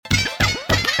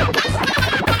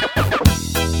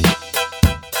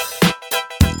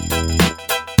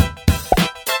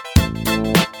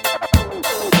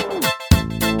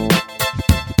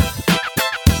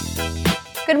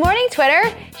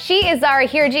She is Zara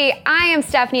Hirji. I am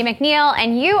Stephanie McNeil,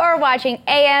 and you are watching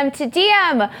AM to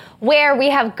DM, where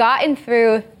we have gotten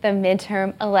through the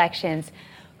midterm elections.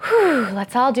 Whew,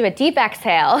 let's all do a deep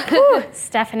exhale. Whew,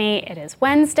 Stephanie, it is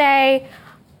Wednesday.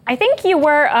 I think you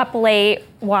were up late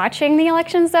watching the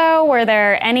elections, though. Were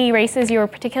there any races you were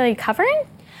particularly covering?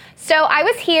 So I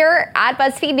was here at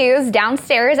BuzzFeed News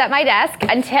downstairs at my desk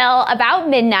until about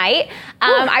midnight.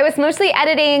 I was mostly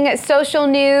editing social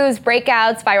news,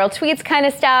 breakouts, viral tweets kind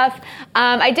of stuff.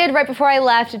 I did, right before I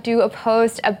left, do a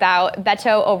post about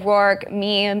Beto O'Rourke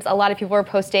memes. A lot of people were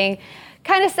posting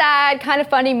kind of sad, kind of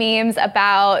funny memes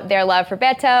about their love for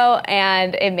Beto,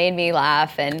 and it made me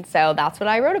laugh, and so that's what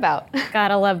I wrote about.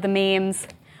 Gotta love the memes.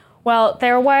 Well,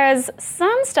 there was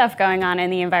some stuff going on in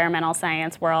the environmental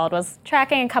science world. Was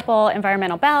tracking a couple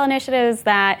environmental ballot initiatives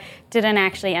that didn't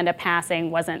actually end up passing.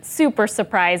 Wasn't super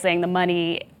surprising. The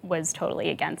money was totally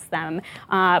against them.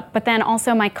 But then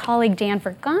also my colleague Dan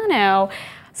Vergano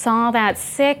saw that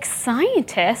 6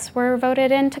 scientists were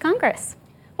voted into Congress.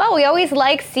 Well, we always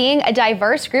like seeing a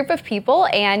diverse group of people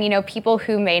and, people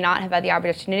who may not have had the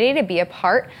opportunity to be a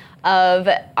part of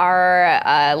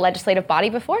our legislative body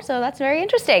before, so that's very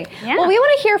interesting. Yeah. Well, we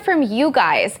want to hear from you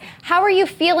guys. How are you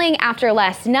feeling after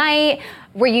last night?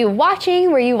 Were you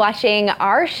watching? Were you watching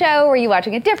our show? Were you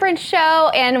watching a different show?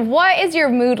 And what is your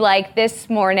mood like this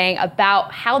morning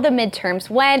about how the midterms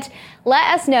went?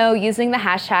 Let us know using the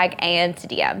hashtag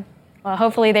AM2DM. Well,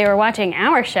 hopefully they were watching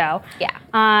our show. Yeah.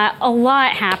 A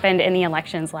lot happened in the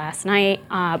elections last night.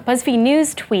 BuzzFeed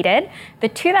News tweeted, the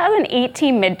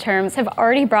 2018 midterms have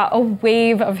already brought a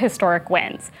wave of historic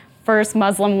wins. First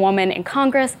Muslim woman in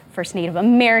Congress, first Native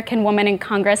American woman in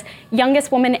Congress,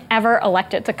 youngest woman ever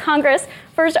elected to Congress,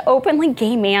 first openly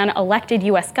gay man elected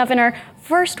U.S. governor,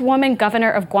 first woman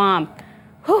governor of Guam.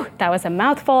 Whew, that was a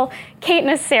mouthful. Kate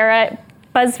Nacera,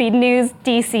 BuzzFeed News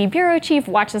DC Bureau Chief,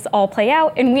 watched this all play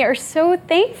out, and we are so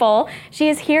thankful she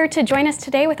is here to join us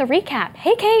today with a recap.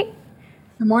 Hey, Kate.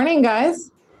 Good morning, guys.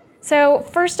 So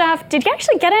first off, did you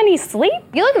actually get any sleep?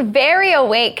 You look very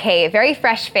awake, Kate, very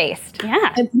fresh-faced.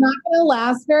 Yeah. It's not going to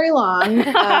last very long.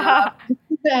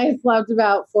 I slept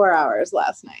about 4 hours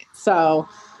last night, so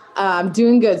I'm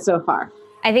doing good so far.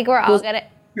 I think we're all gonna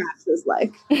Crash is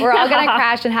like. We're all going to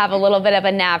crash and have a little bit of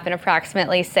a nap in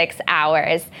approximately 6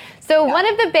 hours. So one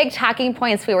of the big talking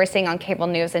points we were seeing on cable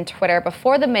news and Twitter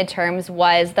before the midterms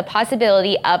was the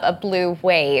possibility of a blue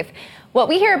wave. What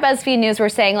we here at BuzzFeed News were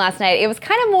saying last night, it was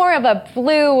kind of more of a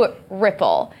blue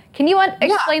ripple. Can you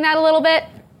explain that a little bit?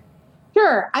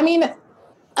 Sure. I mean,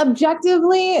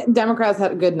 objectively, Democrats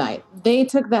had a good night. They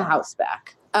took the House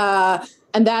back.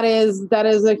 And that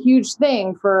is a huge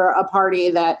thing for a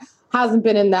party that hasn't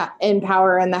been in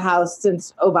power in the House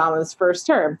since Obama's first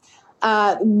term.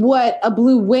 What a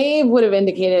blue wave would have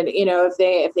indicated, if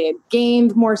they had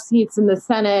gained more seats in the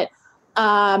Senate,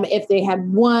 if they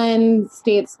had won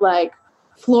states like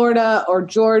Florida or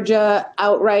Georgia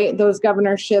outright, those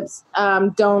governorships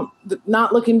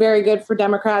not looking very good for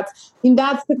Democrats. I mean,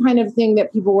 that's the kind of thing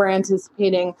that people were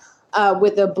anticipating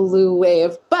with a blue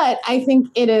wave. But I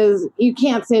think you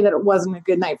can't say that it wasn't a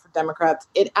good night for Democrats.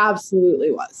 It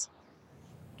absolutely was.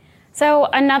 So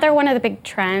another one of the big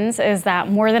trends is that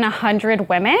more than 100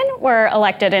 women were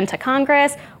elected into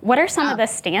Congress. What are some of the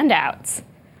standouts?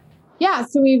 Yeah,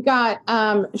 so we've got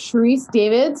Sharice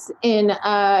Davids in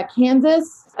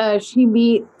Kansas. She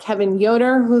beat Kevin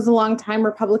Yoder, who's a longtime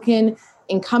Republican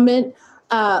incumbent.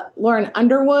 Lauren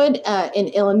Underwood in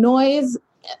Illinois.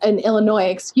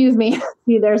 Excuse me.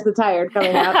 See, there's the tired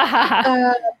coming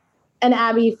out. And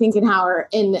Abby Finkenauer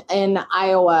in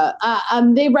Iowa.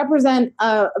 They represent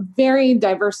a very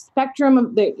diverse spectrum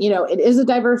of it is a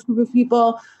diverse group of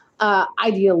people.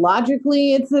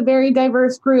 Ideologically, it's a very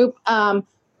diverse group.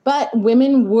 But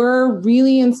women were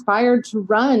really inspired to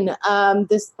run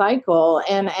this cycle.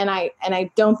 And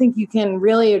I don't think you can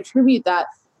really attribute that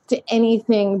to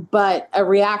anything but a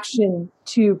reaction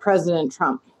to President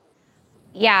Trump.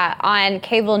 Yeah, on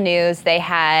cable news, they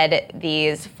had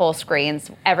these full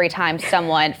screens every time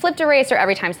someone flipped a race or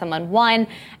every time someone won.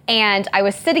 And I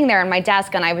was sitting there at my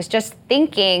desk and I was just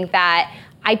thinking that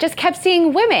I just kept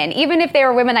seeing women, even if they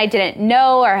were women I didn't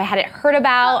know or I hadn't heard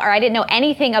about or I didn't know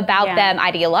anything about them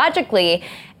ideologically.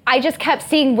 I just kept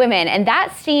seeing women, and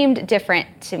that seemed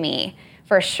different to me,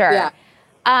 for sure. Yeah.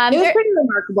 It was pretty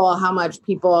remarkable how much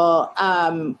people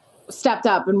stepped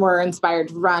up and were inspired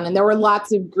to run. And there were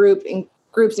lots of groups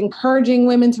encouraging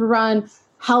women to run,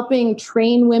 helping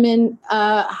train women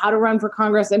how to run for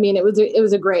Congress. I mean, it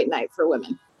was a great night for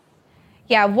women.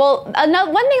 Yeah, well,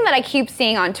 one thing that I keep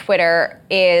seeing on Twitter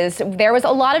is there was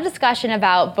a lot of discussion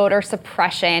about voter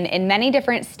suppression in many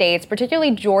different states,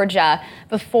 particularly Georgia,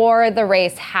 before the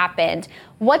race happened.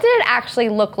 What did it actually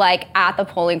look like at the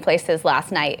polling places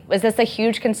last night? Was this a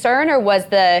huge concern, or was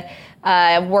the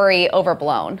worry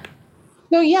overblown?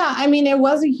 So, yeah, I mean, it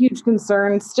was a huge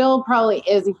concern, still probably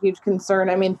is a huge concern.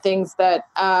 I mean, things that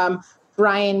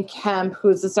Brian Kemp,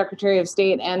 who's the Secretary of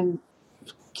State and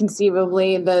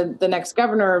conceivably the next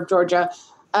governor of Georgia,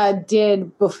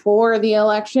 did before the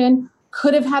election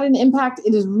could have had an impact.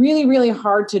 It is really, really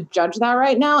hard to judge that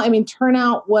right now. I mean,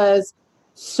 turnout was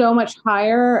so much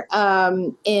higher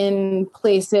in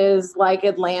places like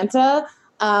Atlanta,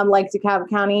 like DeKalb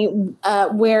County,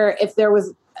 where if there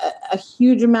was a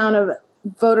huge amount of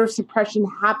voter suppression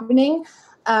happening,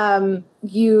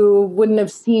 you wouldn't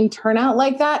have seen turnout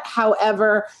like that.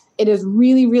 However, it is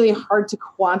really, really hard to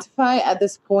quantify at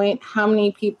this point how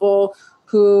many people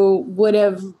who would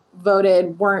have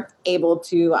voted weren't able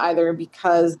to, either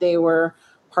because they were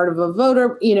part of a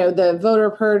voter, the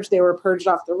voter purge, they were purged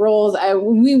off the rolls.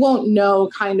 We won't know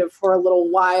kind of for a little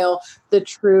while the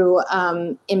true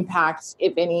impact,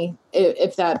 if any,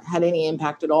 if that had any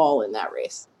impact at all in that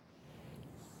race.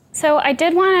 So I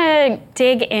did want to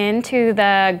dig into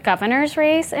the governor's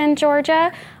race in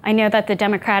Georgia. I know that the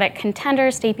Democratic contender,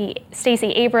 Stacey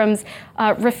Abrams,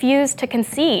 refused to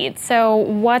concede. So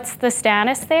what's the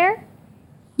status there?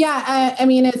 Yeah, I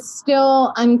mean, it's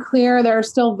still unclear. There are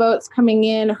still votes coming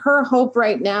in. Her hope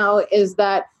right now is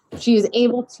that she's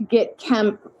able to get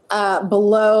Kemp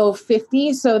below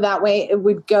 50, so that way it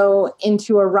would go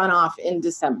into a runoff in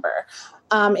December.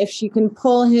 If she can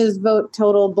pull his vote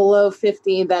total below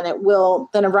 50, then a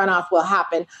runoff will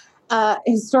happen.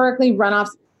 Historically,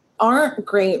 runoffs aren't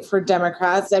great for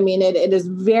Democrats. I mean, it is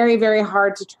very, very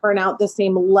hard to turn out the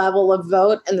same level of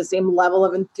vote and the same level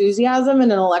of enthusiasm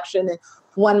in an election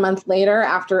 1 month later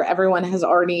after everyone has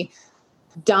already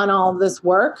done all of this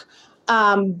work.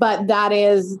 But that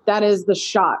is the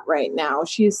shot right now.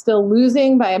 She's still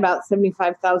losing by about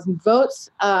 75,000 votes,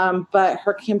 but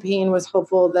her campaign was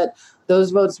hopeful that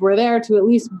those votes were there to at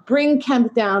least bring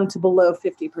Kemp down to below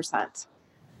 50%.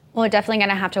 Well, we're definitely going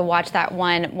to have to watch that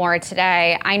one more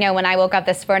today. I know when I woke up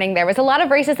this morning, there was a lot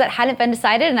of races that hadn't been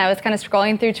decided, and I was kind of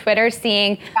scrolling through Twitter,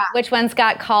 seeing which ones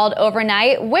got called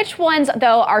overnight. Which ones,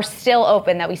 though, are still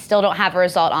open that we still don't have a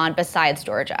result on besides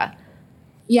Georgia?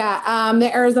 Yeah,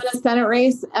 the Arizona Senate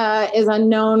race is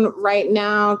unknown right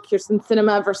now. Kyrsten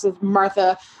Sinema versus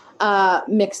Martha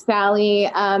McSally.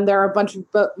 There are a bunch of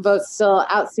votes still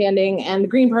outstanding. And the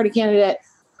Green Party candidate,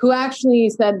 who actually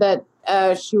said that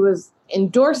she was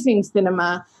endorsing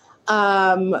Sinema,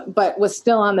 but was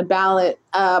still on the ballot,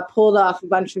 pulled off a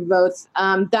bunch of votes.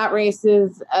 That race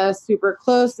is super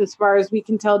close as far as we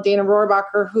can tell. Dana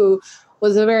Rohrabacher, who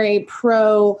was a very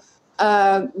pro-Russia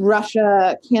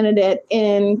candidate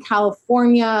in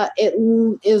California, it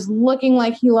is looking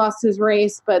like he lost his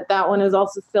race, but that one is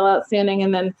also still outstanding.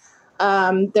 And then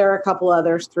there are a couple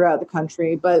others throughout the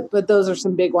country, but those are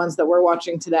some big ones that we're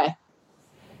watching today.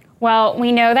 Well,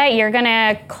 we know that you're going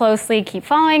to closely keep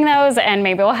following those, and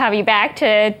maybe we'll have you back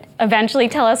to eventually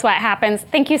tell us what happens.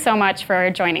 Thank you so much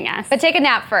for joining us. But take a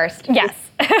nap first. Yes.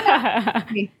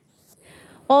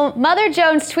 Well, Mother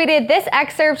Jones tweeted this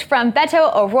excerpt from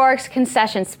Beto O'Rourke's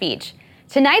concession speech.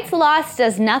 Tonight's loss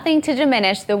does nothing to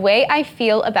diminish the way I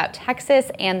feel about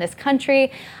Texas and this country.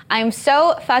 I'm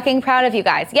so fucking proud of you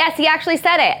guys. Yes, he actually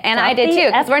said it, and I did too,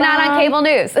 because we're not on cable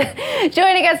news.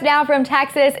 Joining us now from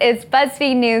Texas is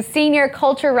BuzzFeed News senior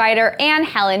culture writer Ann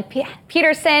Helen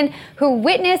Peterson, who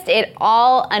witnessed it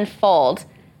all unfold.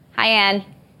 Hi, Ann.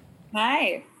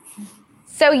 Hi.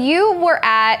 So you were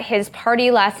at his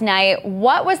party last night.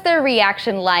 What was the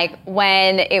reaction like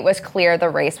when it was clear the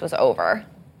race was over?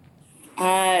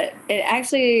 So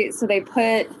they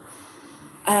put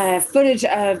footage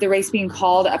of the race being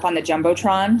called up on the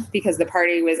Jumbotron because the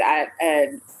party was at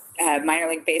a minor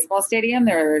league baseball stadium.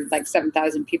 There were like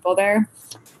 7,000 people there.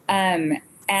 And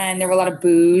there were a lot of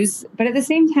boos. But at the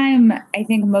same time, I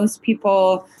think most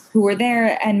people who were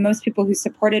there and most people who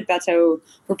supported Beto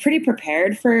were pretty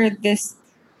prepared for this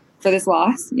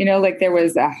loss. You know, like there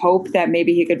was a hope that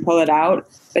maybe he could pull it out,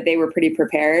 but they were pretty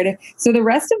prepared. So the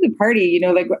rest of the party, you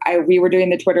know, like we were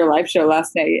doing the Twitter live show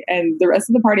last night, and the rest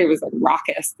of the party was like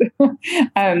raucous.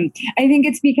 I think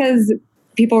it's because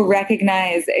people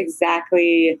recognize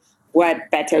exactly what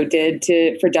Beto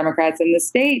did for Democrats in the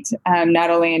state,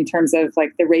 not only in terms of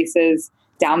like the races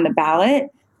down the ballot,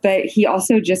 but he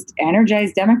also just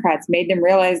energized Democrats, made them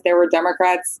realize there were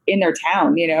Democrats in their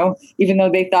town, you know, even though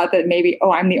they thought that maybe,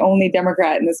 oh, I'm the only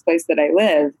Democrat in this place that I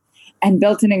live. and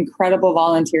built an incredible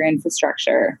volunteer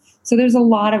infrastructure. So there's a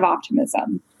lot of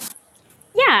optimism.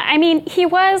 Yeah, I mean, he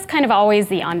was kind of always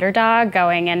the underdog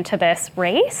going into this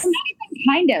race. Not even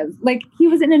kind of. Like, he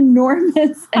was an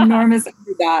enormous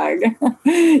underdog,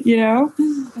 you know?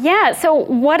 Yeah, so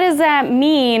what does that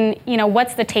mean? You know,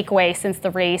 what's the takeaway since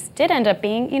the race did end up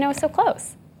being, so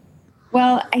close?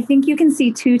 Well, I think you can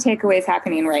see two takeaways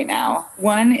happening right now.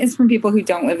 One is from people who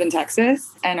don't live in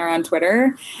Texas and are on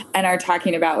Twitter and are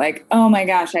talking about like, oh my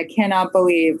gosh, I cannot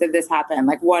believe that this happened.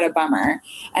 Like, what a bummer.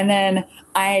 And then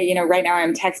right now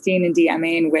I'm texting and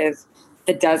DMing with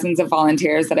the dozens of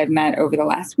volunteers that I've met over the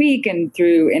last week and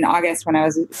through in August when I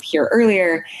was here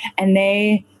earlier. And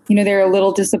they, they're a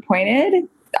little disappointed.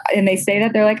 And they say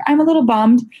that they're like, I'm a little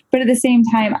bummed, but at the same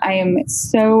time, I am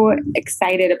so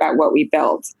excited about what we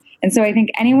built. And so I think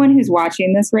anyone who's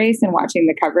watching this race and watching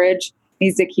the coverage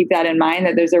needs to keep that in mind,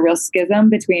 that there's a real schism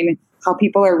between how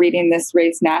people are reading this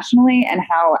race nationally and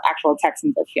how actual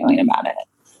Texans are feeling about it.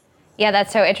 Yeah,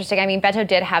 that's so interesting. I mean, Beto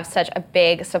did have such a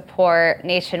big support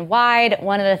nationwide.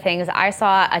 One of the things I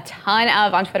saw a ton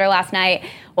of on Twitter last night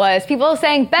was people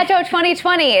saying, Beto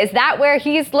 2020, is that where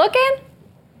he's looking?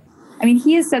 I mean,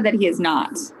 he has said that he is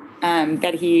not,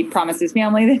 that he promised his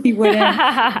family that he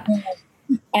wouldn't.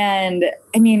 And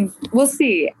I mean, we'll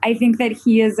see. I think that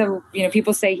he is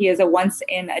people say he is a once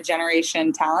in a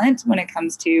generation talent when it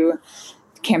comes to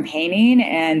campaigning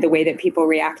and the way that people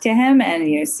react to him.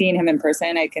 And, seeing him in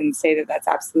person, I can say that that's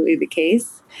absolutely the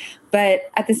case. But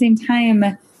at the same time,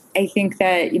 I think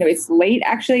that, it's late,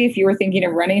 actually. If you were thinking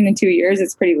of running in 2 years,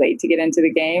 it's pretty late to get into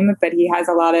the game. But he has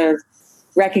a lot of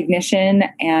recognition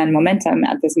and momentum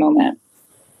at this moment.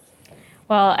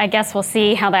 Well, I guess we'll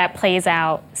see how that plays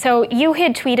out. So you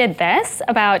had tweeted this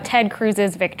about Ted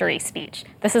Cruz's victory speech.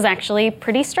 This is actually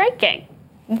pretty striking.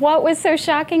 What was so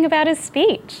shocking about his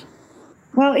speech?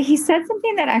 Well, he said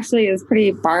something that actually is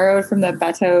pretty borrowed from the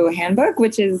Beto handbook,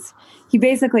 which is he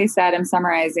basically said, I'm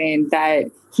summarizing,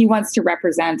 that he wants to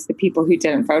represent the people who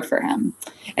didn't vote for him.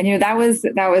 And, that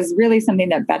was really something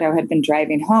that Beto had been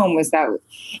driving home, was that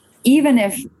even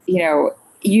if,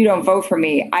 you don't vote for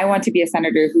me, I want to be a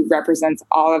senator who represents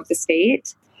all of the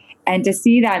state. And to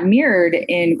see that mirrored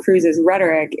in Cruz's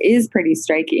rhetoric is pretty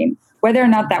striking. Whether or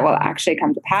not that will actually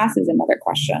come to pass is another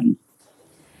question.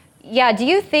 Yeah, do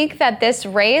you think that this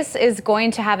race is going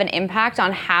to have an impact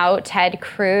on how Ted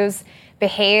Cruz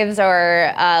behaves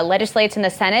or legislates in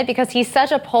the Senate? Because he's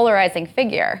such a polarizing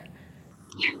figure.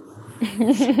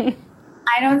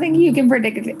 I don't think you can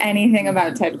predict anything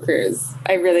about Ted Cruz.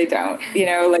 I really don't.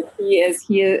 He is,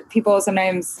 people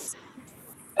sometimes,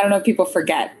 I don't know if people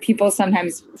forget. People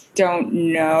sometimes don't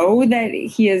know that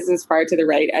he is as far to the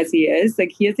right as he is.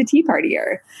 Like, he is a Tea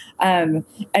Partier.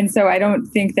 And so I don't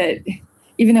think that,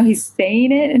 even though he's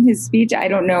saying it in his speech, I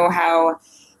don't know how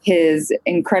his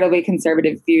incredibly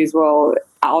conservative views will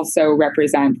also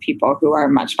represent people who are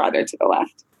much farther to the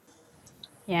left.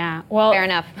 Yeah, well, fair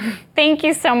enough. Thank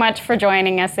you so much for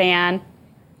joining us, Anne.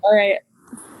 All right.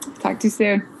 Talk to you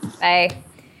soon. Bye.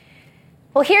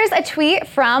 Well, here's a tweet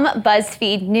from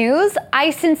BuzzFeed News. I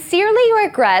sincerely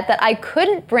regret that I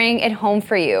couldn't bring it home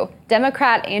for you,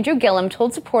 Democrat Andrew Gillum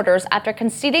told supporters after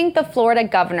conceding the Florida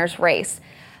governor's race.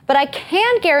 But I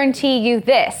can guarantee you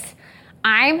this,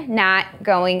 I'm not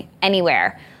going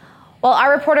anywhere. Well,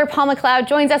 our reporter Paul McLeod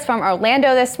joins us from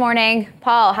Orlando this morning.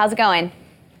 Paul, how's it going?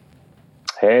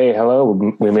 Hey,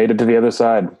 hello. We made it to the other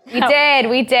side.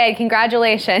 We did.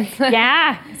 Congratulations.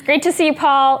 Yeah, it's great to see you,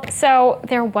 Paul. So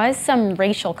there was some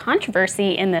racial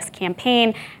controversy in this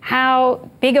campaign. How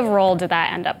big of a role did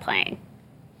that end up playing?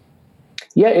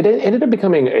 Yeah, it ended up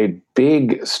becoming a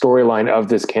big storyline of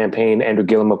this campaign. Andrew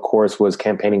Gillum, of course, was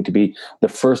campaigning to be the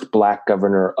first Black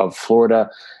governor of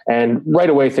Florida. And right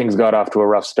away, things got off to a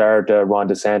rough start. Ron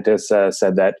DeSantis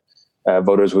said that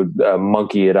voters would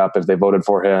monkey it up if they voted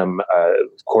for him.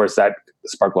 Of course, that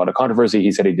sparked a lot of controversy.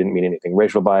 He said he didn't mean anything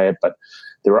racial by it, but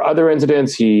there were other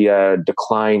incidents. He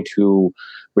declined to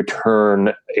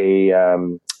return a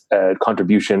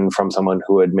contribution from someone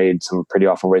who had made some pretty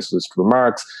awful racist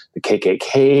remarks. The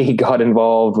KKK got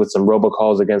involved with some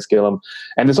robocalls against Gillum.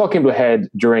 And this all came to a head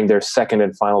during their second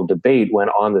and final debate when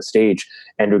on the stage,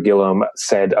 Andrew Gillum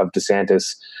said of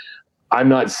DeSantis, I'm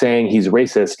not saying he's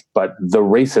racist, but the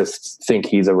racists think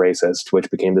he's a racist, which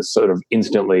became this sort of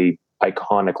instantly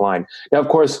iconic line. Now, of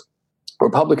course,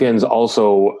 Republicans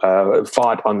also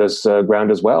fought on this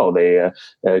ground as well. They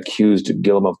accused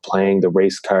Gillum of playing the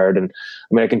race card. And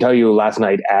I mean, I can tell you last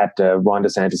night at Ron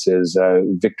DeSantis's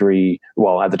victory,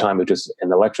 well, at the time it was just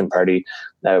an election party,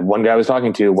 one guy I was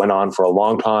talking to went on for a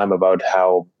long time about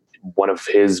how one of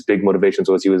his big motivations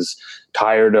was he was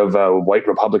tired of white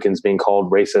Republicans being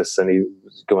called racists, and he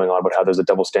was going on about how there's a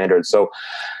double standard. So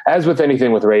as with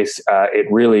anything with race, it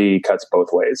really cuts both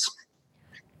ways.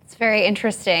 It's very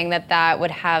interesting that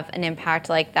would have an impact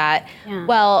like that. Yeah.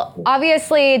 Well,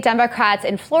 obviously, Democrats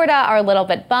in Florida are a little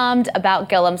bit bummed about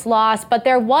Gilliam's loss, but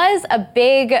there was a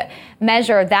big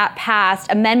measure that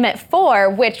passed, Amendment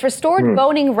 4, which restored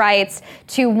voting rights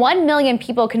to 1 million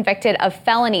people convicted of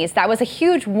felonies. That was a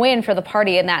huge win for the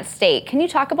party in that state. Can you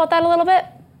talk about that a little bit?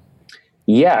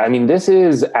 Yeah, I mean, this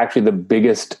is actually the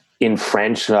biggest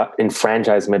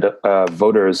enfranchisement of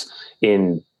voters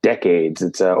in decades.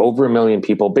 It's over 1 million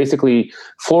people. Basically,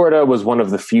 Florida was one of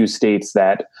the few states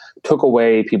that took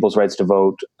away people's rights to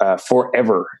vote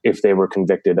forever if they were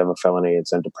convicted of a felony and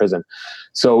sent to prison.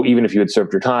 So even if you had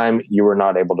served your time, you were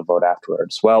not able to vote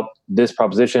afterwards. Well, this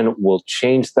proposition will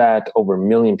change that. Over 1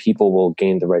 million people will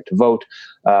gain the right to vote,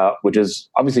 which is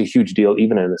obviously a huge deal,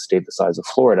 even in a state the size of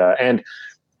Florida. And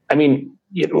I mean,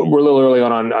 we're a little early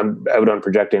on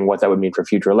projecting what that would mean for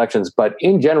future elections. But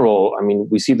in general, I mean,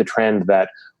 we see the trend that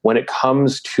when it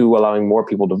comes to allowing more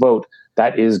people to vote,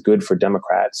 that is good for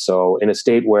Democrats. So in a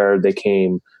state where they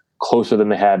came closer than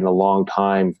they had in a long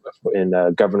time in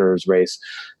the governor's race,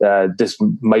 this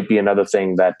might be another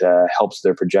thing that helps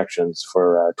their projections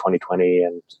for 2020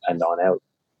 and on out.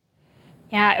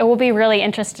 Yeah, it will be really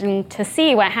interesting to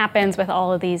see what happens with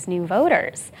all of these new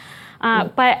voters.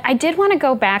 But I did want to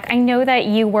go back. I know that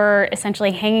you were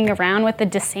essentially hanging around with the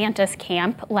DeSantis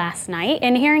camp last night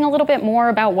and hearing a little bit more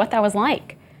about what that was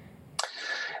like.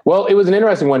 Well, it was an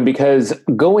interesting one because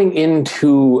going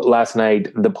into last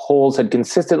night, the polls had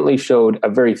consistently showed a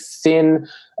very thin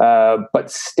but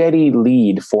steady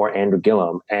lead for Andrew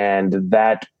Gillum. And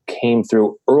that came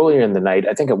through earlier in the night.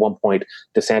 I think at one point,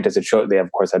 DeSantis had showed, they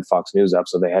of course had Fox News up,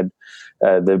 so they had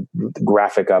the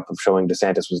graphic up of showing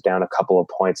DeSantis was down a couple of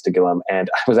points to Gillum. And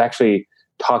I was actually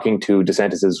talking to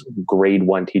DeSantis's grade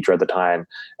 1 teacher at the time,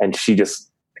 and she just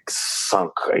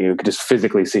sunk. You could just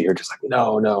physically see her just like,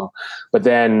 no. But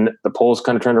then the polls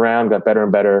kind of turned around, got better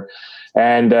and better.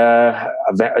 And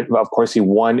of course, he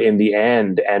won in the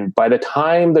end. And by the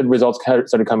time the results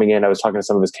started coming in, I was talking to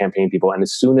some of his campaign people. And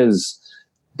as soon as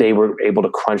they were able to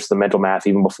crunch the mental math,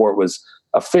 even before it was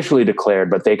officially declared,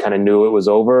 but they kind of knew it was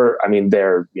over. I mean,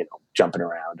 they're, jumping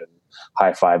around and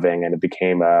high-fiving, and it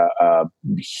became a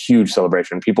huge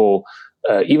celebration. People,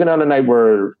 even on a night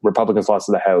where Republicans lost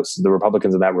to the House, the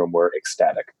Republicans in that room were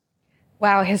ecstatic.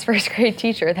 Wow, his first grade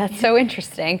teacher. That's so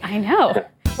interesting. I know.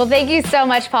 Well, thank you so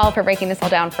much, Paul, for breaking this all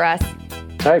down for us.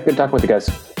 All right, good talking with you guys.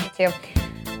 You too.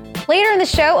 Later in the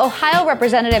show, Ohio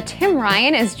Representative Tim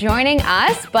Ryan is joining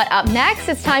us. But up next,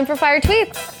 it's time for Fire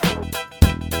Tweets.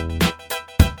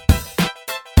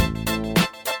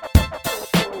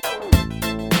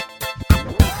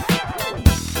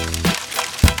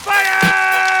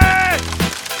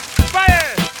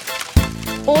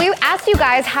 Well, we asked you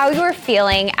guys how you were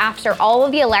feeling after all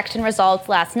of the election results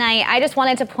last night. I just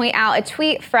wanted to point out a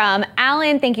tweet from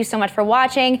Alan. Thank you so much for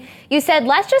watching. You said,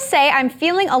 let's just say I'm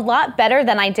feeling a lot better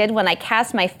than I did when I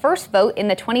cast my first vote in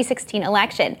the 2016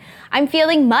 election. I'm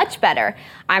feeling much better.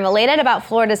 I'm elated about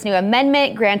Florida's new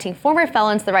amendment granting former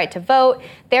felons the right to vote.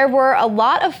 There were a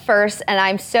lot of firsts, and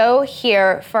I'm so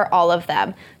here for all of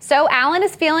them. So Alan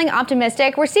is feeling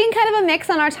optimistic. We're seeing kind of a mix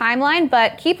on our timeline,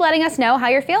 but keep letting us know how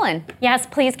you're feeling. Yes,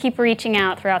 please keep reaching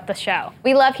out throughout the show.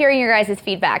 We love hearing your guys'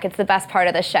 feedback. It's the best part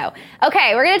of the show.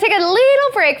 Okay, we're going to take a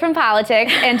little break from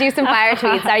politics and do some fire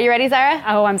tweets. Are you ready, Zara?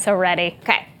 Oh, I'm so ready.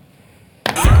 Okay.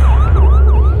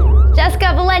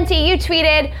 Jessica Valenti, you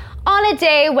tweeted, on a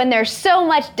day when there's so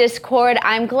much discord,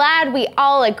 I'm glad we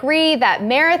all agree that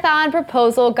marathon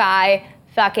proposal guy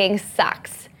fucking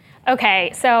sucks.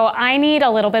 Okay, so I need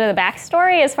a little bit of the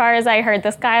backstory. As far as I heard,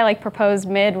 this guy proposed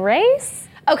mid-race?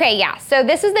 Okay, yeah. So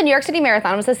this is the New York City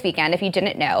Marathon. It was this weekend, if you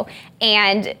didn't know.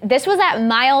 And this was at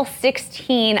mile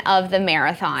 16 of the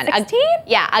marathon. 16?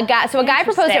 A guy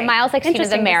proposed at mile 16 of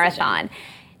the marathon. Decision.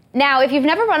 Now, if you've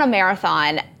never run a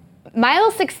marathon,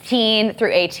 mile 16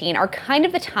 through 18 are kind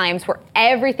of the times where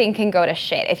everything can go to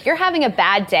shit. If you're having a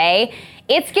bad day,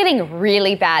 it's getting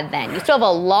really bad then. You still have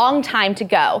a long time to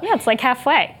go. Yeah, it's like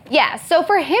halfway. Yeah, so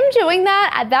for him doing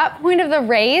that at that point of the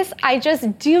race, I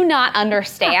just do not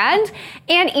understand.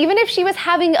 And even if she was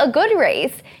having a good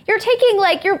race, you're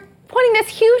putting this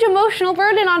huge emotional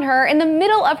burden on her in the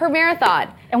middle of her marathon.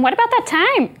 And what about that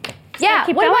time? Yeah,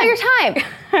 what about your time?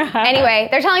 Anyway,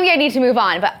 they're telling me I need to move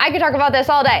on, but I could talk about this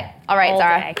all day. All right,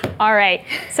 Zara. All right,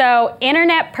 so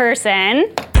internet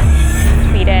person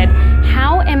tweeted,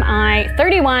 how am I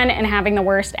 31 and having the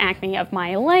worst acne of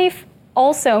my life?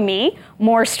 Also me,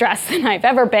 more stressed than I've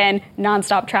ever been,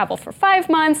 nonstop travel for 5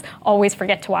 months, always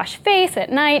forget to wash face at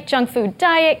night, junk food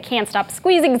diet, can't stop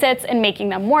squeezing zits and making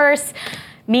them worse.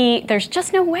 Me, there's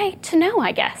just no way to know,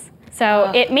 I guess.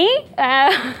 So I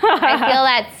feel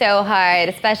that's so hard,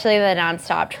 especially the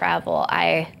nonstop travel.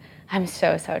 I'm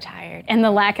so tired. And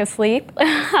the lack of sleep.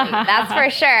 That's for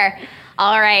sure.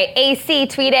 All right, AC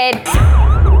tweeted,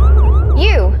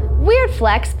 "You, weird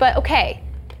flex, but okay.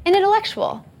 An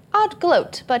intellectual. Odd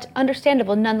gloat, but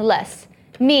understandable nonetheless.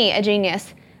 Me, a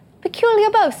genius. Peculiar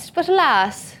boast, but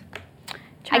alas."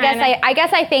 I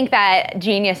guess I think that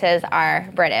geniuses are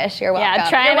British. You're welcome. Yeah,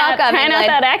 try not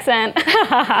that accent.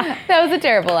 That was a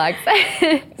terrible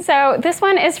accent. So this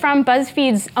one is from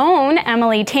BuzzFeed's own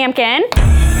Emily Tamkin.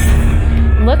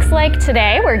 Looks like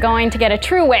today we're going to get a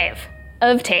true wave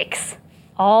of takes.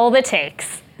 All the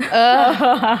takes. If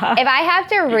I have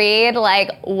to read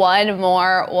like one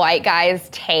more white guy's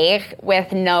take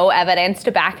with no evidence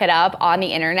to back it up on the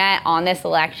internet on this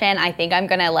election, I think I'm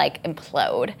gonna like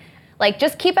implode. Like,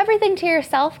 just keep everything to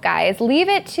yourself, guys. Leave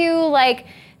it to like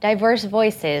diverse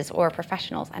voices or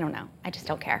professionals. I don't know. I just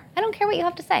don't care. I don't care what you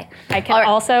have to say. I can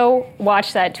also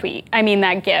watch that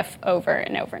GIF over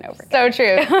and over and over again. So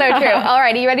true. All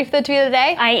right, are you ready for the tweet of the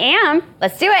day? I am.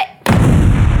 Let's do it.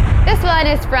 This one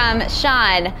is from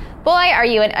Sean. "Boy, are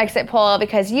you an exit poll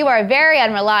because you are very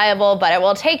unreliable, but it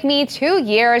will take me 2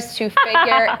 years to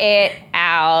figure it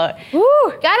out."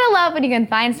 Woo. Gotta love when you can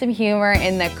find some humor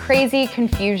in the crazy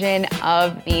confusion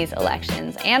of these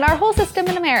elections and our whole system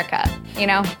in America. You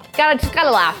know, just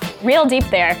gotta laugh. Real deep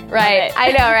there. Right,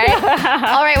 I know, right?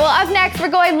 All right, well, up next, we're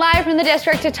going live from the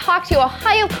district to talk to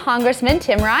Ohio Congressman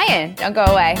Tim Ryan. Don't go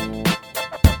away.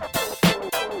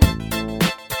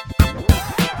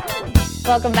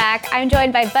 Welcome back. I'm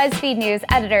joined by BuzzFeed News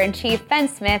editor-in-chief Ben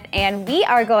Smith, and we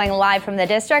are going live from the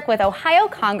district with Ohio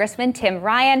Congressman Tim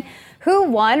Ryan, who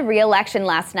won re-election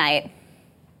last night.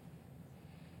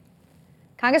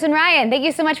 Congressman Ryan, thank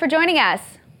you so much for joining us.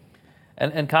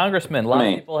 And Congressman, a lot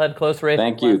of people had close races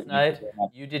last night.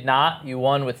 You did not. You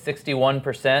won with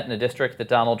 61% in a district that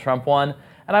Donald Trump won.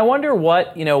 And I wonder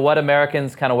what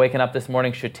Americans kind of waking up this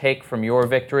morning should take from your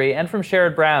victory and from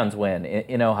Sherrod Brown's win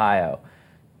in Ohio.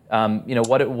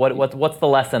 What's the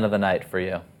lesson of the night for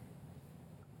you?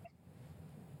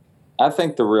 I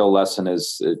think the real lesson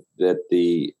is that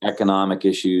the economic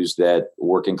issues that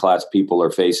working class people are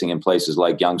facing in places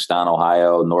like Youngstown,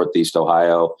 Ohio, Northeast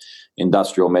Ohio,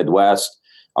 industrial Midwest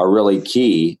are really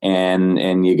key.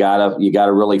 And you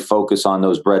gotta really focus on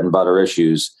those bread and butter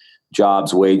issues: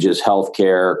 jobs, wages,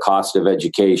 healthcare, cost of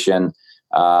education,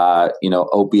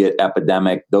 opiate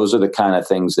epidemic. Those are the kind of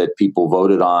things that people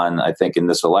voted on, I think, in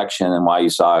this election, and why you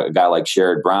saw a guy like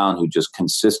Sherrod Brown, who just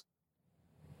consistently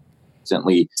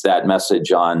that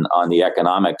message on the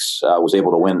economics, was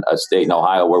able to win a state in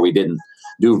Ohio where we didn't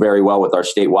do very well with our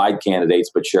statewide candidates,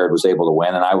 but Sherrod was able to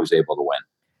win, and I was able to win.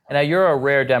 And now you're a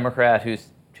rare Democrat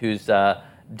who's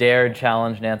dared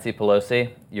challenge Nancy Pelosi,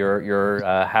 your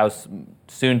House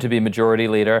soon-to-be majority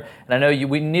leader. And I know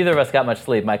neither of us got much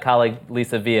sleep. My colleague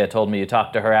Lisa Villa told me you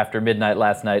talked to her after midnight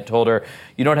last night, told her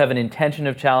you don't have an intention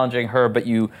of challenging her, but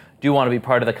you do want to be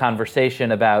part of the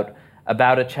conversation about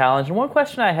a challenge. And one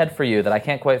question I had for you that I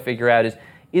can't quite figure out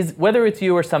is whether it's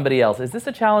you or somebody else, is this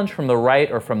a challenge from the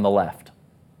right or from the left?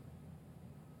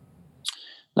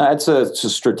 No, it's a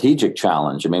strategic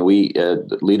challenge. I mean,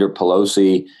 Leader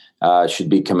Pelosi should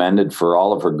be commended for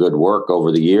all of her good work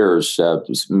over the years,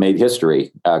 made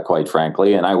history, quite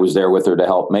frankly. And I was there with her to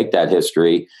help make that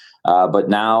history. But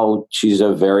now she's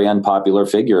a very unpopular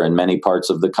figure in many parts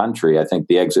of the country. I think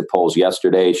the exit polls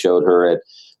yesterday showed her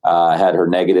had her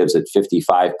negatives at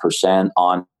 55%,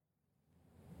 on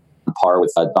par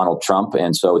with Donald Trump.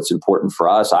 And so it's important for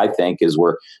us, I think, is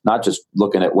we're not just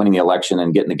looking at winning the election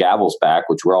and getting the gavels back,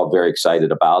 which we're all very excited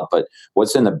about, but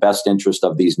what's in the best interest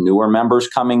of these newer members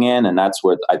coming in. And that's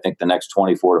what I think the next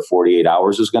 24 to 48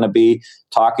 hours is going to be,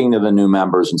 talking to the new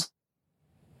members and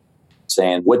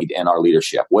saying, what in our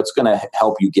leadership, what's going to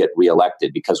help you get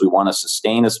reelected? Because we want to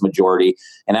sustain this majority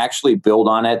and actually build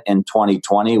on it in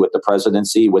 2020 with the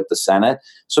presidency, with the Senate,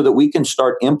 so that we can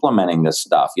start implementing this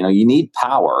stuff. You need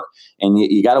power, and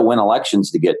you got to win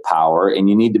elections to get power, and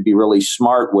you need to be really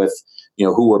smart with,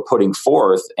 who we're putting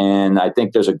forth. And I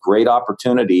think there's a great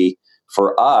opportunity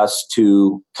for us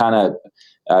to kind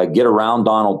of get around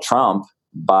Donald Trump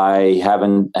by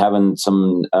having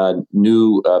some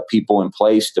new people in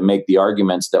place to make the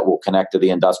arguments that will connect to the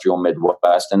industrial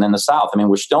Midwest and then the South. I mean,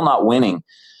 we're still not winning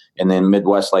in the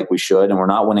Midwest like we should, and we're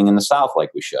not winning in the South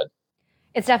like we should.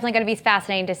 It's definitely going to be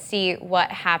fascinating to see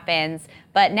what happens.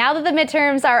 But now that the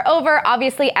midterms are over,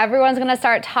 obviously everyone's going to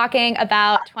start talking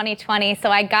about 2020. So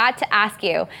I got to ask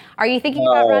you, are you thinking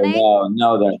about running?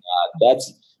 No, they're not.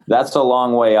 That's a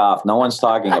long way off. No one's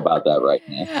talking about that right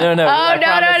now. No. Oh,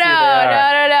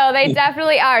 no. They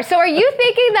definitely are. So are you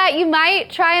thinking that you might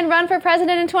try and run for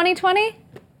president in 2020?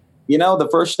 The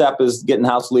first step is getting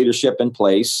House leadership in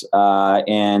place,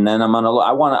 and then I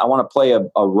want to play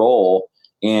a role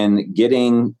in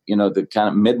getting the kind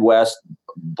of Midwest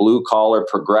blue collar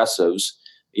progressives,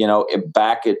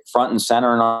 back at front and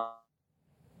center in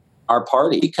our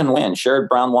party. He can win. Sherrod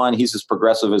Brown won. He's as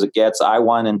progressive as it gets. I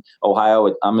won in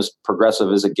Ohio. I'm as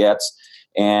progressive as it gets.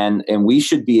 And we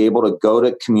should be able to go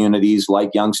to communities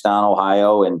like Youngstown,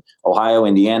 Ohio,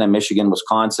 Indiana, Michigan,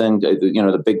 Wisconsin,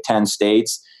 the Big Ten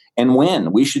states, and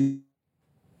win. We should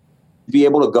be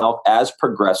able to go as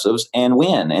progressives and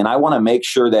win. And I want to make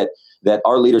sure that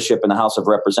our leadership in the House of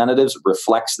Representatives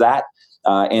reflects that.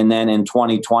 And then in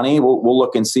 2020, we'll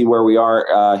look and see where we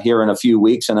are here in a few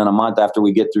weeks and in a month after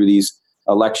we get through these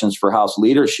elections for House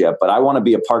leadership. But I want to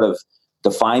be a part of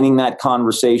defining that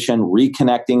conversation,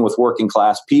 reconnecting with working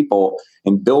class people,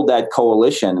 and build that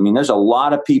coalition. I mean, there's a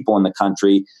lot of people in the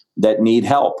country that need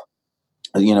help.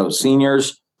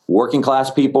 Seniors, working class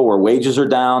people where wages are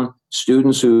down,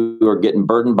 students who are getting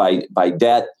burdened by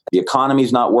debt, the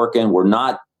economy's not working, we're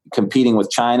not competing with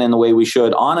China in the way we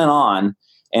should, on and on.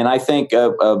 And I think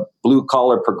a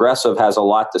blue-collar progressive has a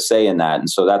lot to say in that. And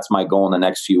so that's my goal in the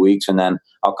next few weeks. And then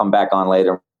I'll come back on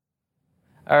later.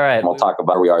 All right. And we'll talk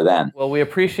about where we are then. Well, we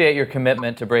appreciate your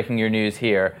commitment to breaking your news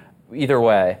here. Either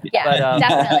way. Yeah,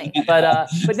 definitely.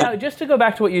 But now, just to go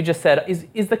back to what you just said,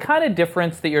 is the kind of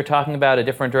difference that you're talking about a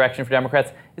different direction for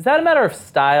Democrats, is that a matter of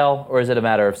style or is it a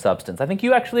matter of substance? I think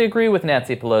you actually agree with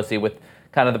Nancy Pelosi, with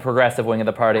kind of the progressive wing of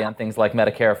the party on things like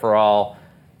Medicare for all.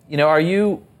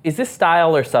 Is this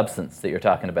style or substance that you're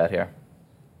talking about here?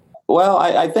 Well,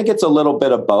 I think it's a little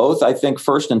bit of both. I think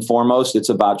first and foremost, it's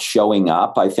about showing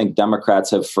up. I think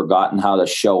Democrats have forgotten how to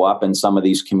show up in some of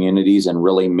these communities and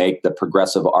really make the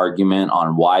progressive argument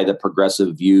on why the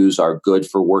progressive views are good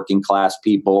for working class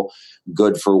people,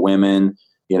 good for women,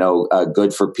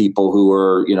 good for people who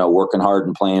are, working hard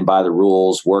and playing by the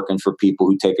rules, working for people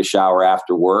who take a shower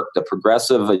after work. The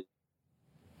progressive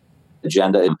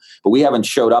agenda, but we haven't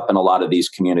showed up in a lot of these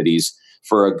communities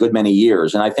for a good many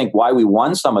years. And I think why we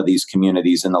won some of these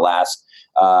communities in the last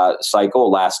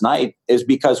cycle last night is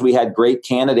because we had great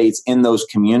candidates in those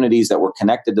communities that were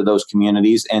connected to those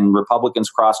communities, and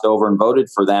Republicans crossed over and voted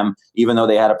for them, even though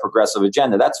they had a progressive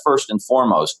agenda. That's first and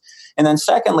foremost. And then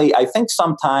secondly, I think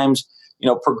sometimes,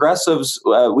 progressives,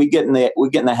 we get in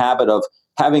the habit of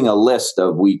having a list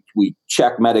of we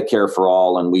check Medicare for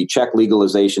all and we check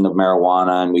legalization of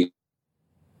marijuana and we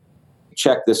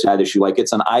check this issue like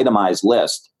it's an itemized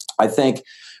list. I think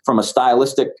from a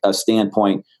stylistic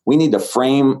standpoint, we need to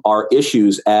frame our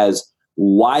issues as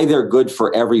why they're good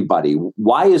for everybody.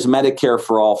 Why is Medicare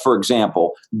for all, for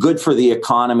example, good for the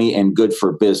economy and good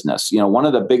for business? One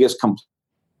of the biggest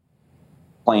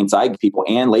complaints I get people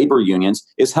and labor unions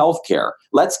is healthcare.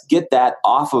 Let's get that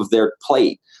off of their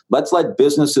plate. Let's let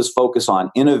businesses focus on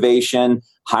innovation,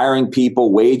 hiring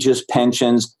people, wages,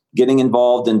 pensions, getting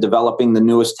involved in developing the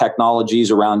newest technologies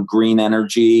around green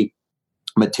energy,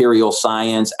 material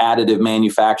science, additive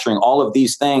manufacturing, all of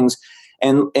these things,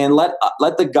 and let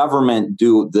the government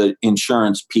do the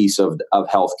insurance piece of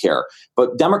healthcare.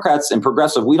 But Democrats and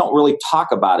progressive, we don't really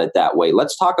talk about it that way.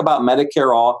 Let's talk about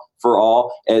Medicare for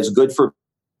all as good for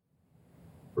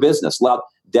business.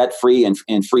 Debt-free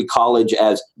and free college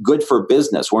as good for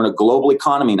business. We're in a global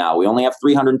economy now. We only have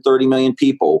 330 million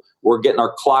people. We're getting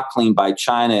our clock cleaned by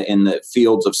China in the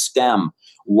fields of STEM.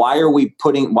 Why are we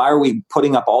putting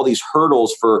up all these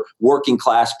hurdles for working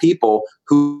class people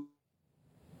who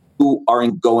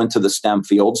go into the STEM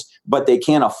fields, but they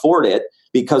can't afford it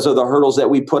because of the hurdles that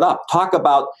we put up? Talk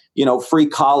about, free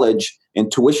college and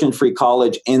tuition-free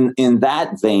college in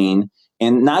that vein.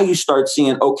 And now you start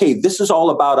seeing, okay, this is all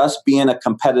about us being a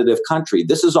competitive country.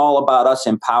 This is all about us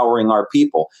empowering our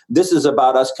people. This is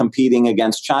about us competing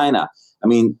against China. I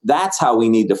mean, that's how we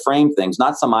need to frame things,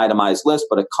 not some itemized list,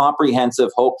 but a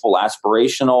comprehensive, hopeful,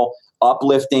 aspirational,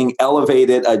 uplifting,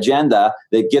 elevated agenda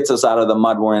that gets us out of the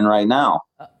mud we're in right now.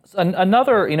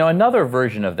 Another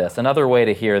version of this, another way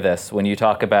to hear this when you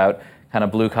talk about kind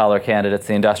of blue-collar candidates,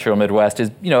 the industrial Midwest, is,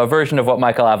 a version of what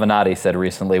Michael Avenatti said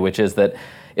recently, which is that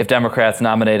if Democrats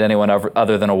nominate anyone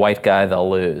other than a white guy, they'll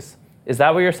lose. Is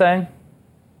that what you're saying?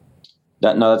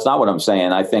 No, that's not what I'm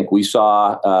saying. I think we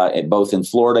saw both in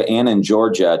Florida and in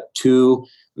Georgia, two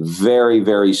very,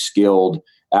 very skilled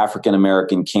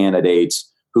African-American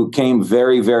candidates who came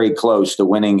very, very close to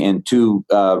winning in 2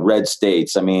 red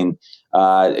states. I mean,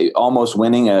 almost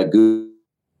winning a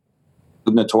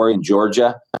gubernatorial in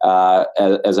Georgia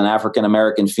as an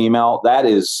African-American female. That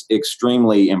is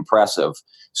extremely impressive.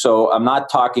 So I'm not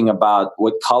talking about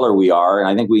what color we are. And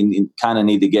I think we kind of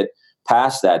need to get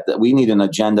past that we need an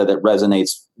agenda that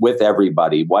resonates with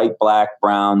everybody, white, black,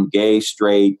 brown, gay,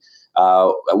 straight.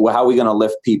 How are we going to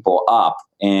lift people up?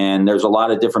 And there's a lot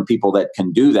of different people that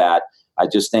can do that. I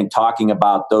just think talking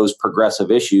about those progressive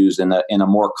issues in a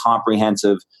more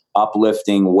comprehensive,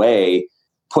 uplifting way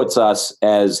puts us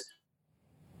as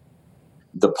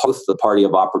the party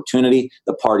of opportunity,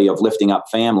 the party of lifting up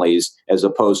families, as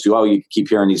opposed to, you keep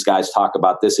hearing these guys talk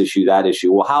about this issue, that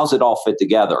issue. Well, how's it all fit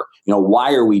together?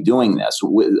 Why are we doing this?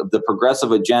 The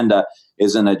progressive agenda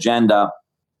is an agenda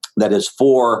that is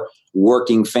for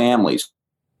working families,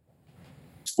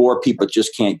 for people that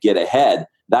just can't get ahead.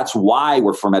 That's why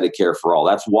we're for Medicare for all.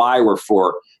 That's why we're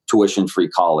for tuition-free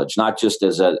college, not just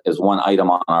as one item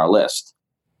on our list.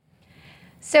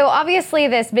 So obviously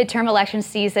this midterm election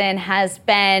season has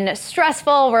been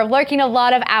stressful. We're working a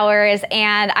lot of hours,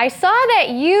 and I saw that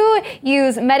you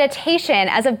use meditation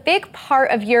as a big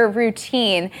part of your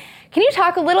routine. Can you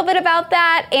talk a little bit about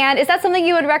that? And is that something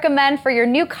you would recommend for your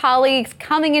new colleagues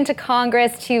coming into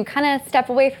Congress to kind of step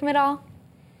away from it all?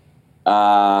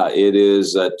 It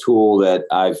is a tool that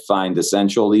I find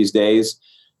essential these days.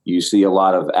 You see a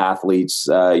lot of athletes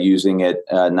using it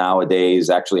nowadays,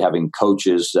 actually having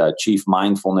coaches, chief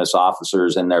mindfulness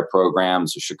officers in their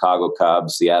programs, the Chicago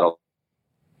Cubs, Seattle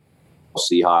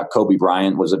Seahawks. Kobe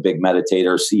Bryant was a big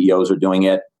meditator. CEOs are doing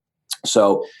it.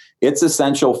 So it's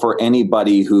essential for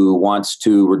anybody who wants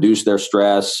to reduce their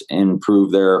stress,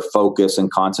 improve their focus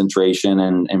and concentration,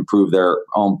 and improve their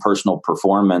own personal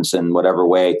performance in whatever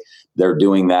way they're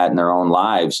doing that in their own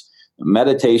lives.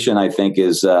 Meditation, I think,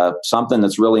 is something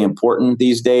that's really important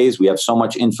these days. We have so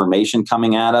much information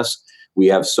coming at us. We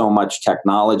have so much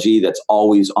technology that's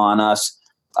always on us,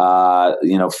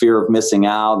 fear of missing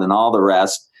out and all the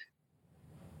rest.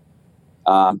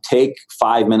 Take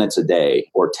 5 minutes a day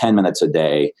or 10 minutes a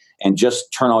day and just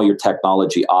turn all your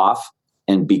technology off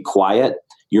and be quiet.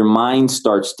 Your mind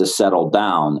starts to settle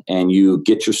down and you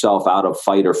get yourself out of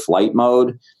fight or flight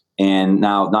mode. And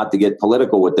now, not to get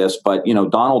political with this, but,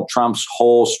 Donald Trump's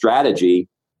whole strategy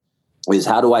is,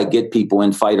 how do I get people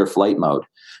in fight or flight mode?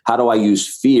 How do I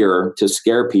use fear to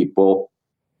scare people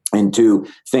into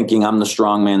thinking I'm the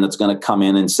strong man that's going to come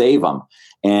in and save them?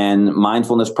 And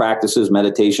mindfulness practices,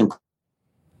 meditation,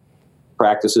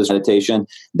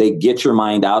 they get your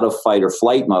mind out of fight or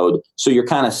flight mode. So you're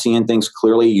kind of seeing things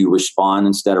clearly. You respond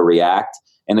instead of react.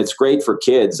 And it's great for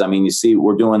kids. I mean, you see,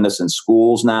 we're doing this in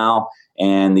schools now.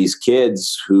 And these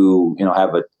kids who,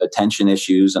 have attention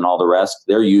issues and all the rest,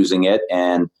 they're using it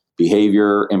and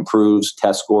behavior improves,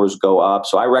 test scores go up.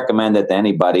 So I recommend it to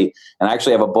anybody. And I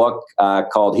actually have a book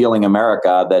called Healing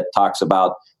America that talks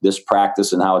about this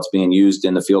practice and how it's being used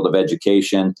in the field of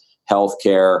education,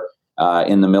 healthcare,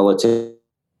 in the military.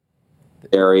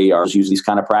 Use these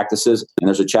kind of practices. And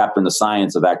there's a chapter in the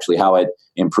science of actually how it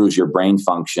improves your brain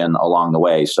function along the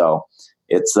way. So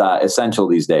it's essential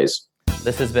these days.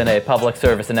 This has been a public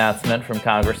service announcement from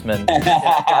Congressman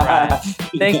Ryan.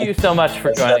 Thank you so much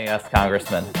for joining us,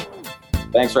 Congressman.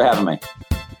 Thanks for having me.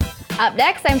 Up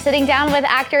next, I'm sitting down with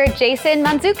actor Jason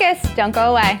Mantzoukas. Don't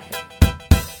go away.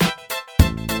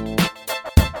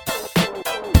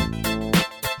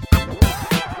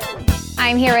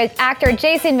 I'm here with actor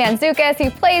Jason Mantzoukas,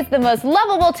 who plays the most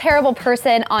lovable, terrible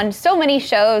person on so many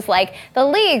shows like The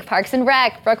League, Parks and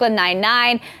Rec, Brooklyn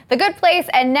Nine-Nine, The Good Place,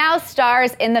 and now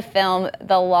stars in the film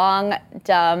The Long,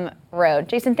 Dumb Road.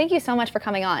 Jason, thank you so much for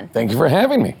coming on. Thank you for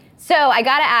having me. So I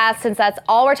gotta ask, since that's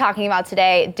all we're talking about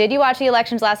today, did you watch the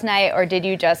elections last night, or did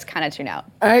you just kind of tune out?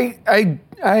 I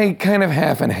kind of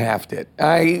half and halved it.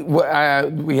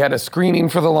 We had a screening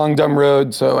for The Long, Dumb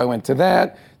Road, so I went to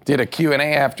that. Did a Q&A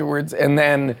afterwards, and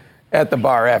then at the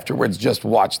bar afterwards, just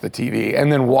watched the TV,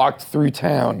 and then walked through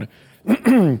town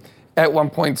at one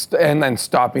point, and then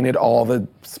stopping at all the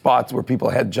spots where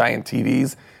people had giant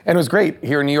TVs. And it was great.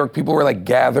 Here in New York, people were like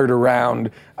gathered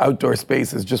around outdoor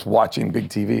spaces just watching big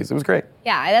TVs. It was great.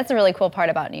 Yeah, that's a really cool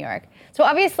part about New York. So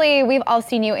obviously, we've all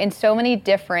seen you in so many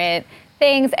different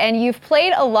things, and you've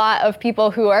played a lot of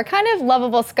people who are kind of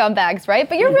lovable scumbags, right?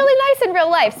 But you're really nice in real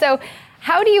life. So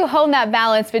how do you hone that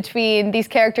balance between these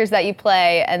characters that you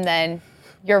play and then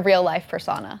your real life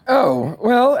persona? Oh,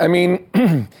 well, I mean,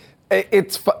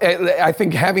 I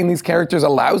think having these characters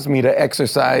allows me to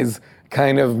exercise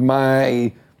kind of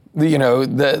my,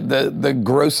 the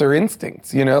grosser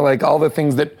instincts, like all the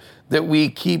things that that we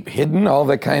keep hidden, all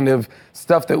the kind of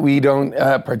stuff that we don't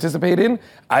participate in.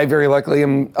 I very luckily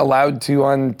am allowed to,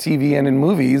 on TV and in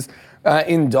movies,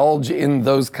 indulge in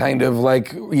those kind of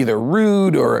like either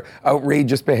rude or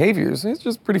outrageous behaviors. It's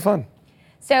just pretty fun.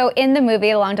 So in the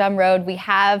movie, Long Dumb Road,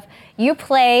 you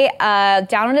play a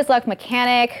down on his luck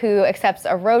mechanic who accepts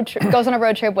goes on a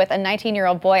road trip with a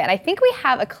 19-year-old boy, and I think we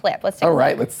have a clip. Let's take All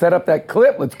right, let's set up that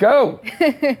clip. Let's go.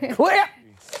 Clip.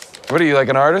 What are you, like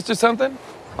an artist or something?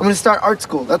 I'm gonna start art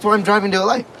school. That's why I'm driving to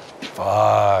LA.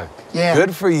 Fuck. Yeah.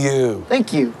 Good for you.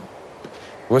 Thank you.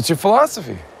 What's your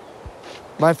philosophy?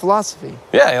 My philosophy.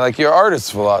 Yeah, like your artist's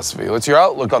philosophy. What's your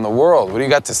outlook on the world? What do you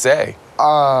got to say?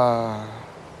 I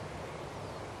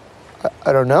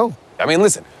don't know. I mean,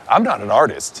 listen, I'm not an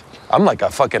artist. I'm like a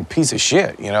fucking piece of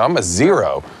shit, you know? I'm a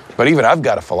zero. But even I've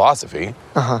got a philosophy.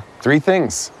 3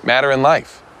 things matter in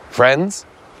life: friends,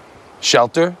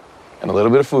 shelter, and a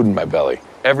little bit of food in my belly.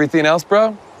 Everything else,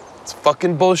 bro, it's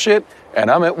fucking bullshit, and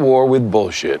I'm at war with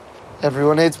bullshit.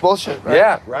 Everyone hates bullshit, right?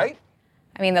 Yeah, right?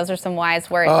 I mean, those are some wise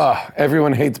words.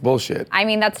 Everyone hates bullshit. I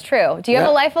mean, that's true. Do you have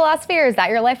a life philosophy, or is that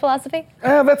your life philosophy?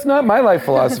 That's not my life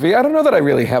philosophy. I don't know that I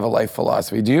really have a life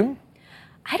philosophy. Do you?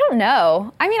 I don't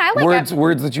know. I mean, I like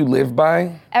words that you live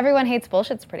by. Everyone hates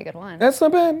bullshit's a pretty good one. That's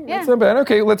not bad. Yeah. That's not bad.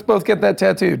 Okay, let's both get that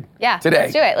tattooed. Yeah, today.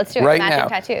 let's do it. Let's do it. Right Magic now.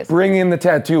 tattoos. Bring in the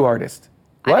tattoo artist.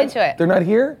 I'm What? into it. They're not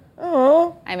here?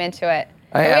 Oh. I'm into it.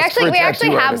 I asked for a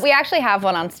tattoo artist. We actually have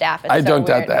one on staff. It's I so don't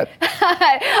weird. doubt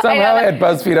that. Somehow at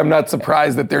BuzzFeed, I'm not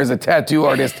surprised that there's a tattoo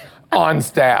artist on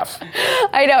staff.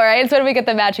 I know, right? It's when we get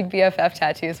the Magic BFF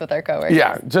tattoos with our coworkers.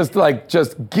 Yeah,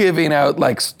 just giving out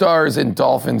like stars and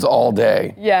dolphins all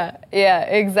day. Yeah,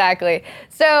 exactly.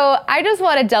 So I just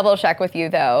want to double check with you,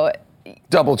 though.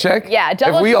 Double check? Yeah,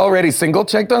 double Have we check. already single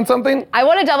checked on something? I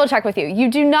want to double check with you. You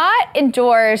do not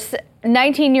endorse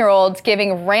 19-year-olds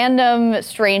giving random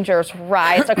strangers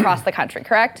rides across the country,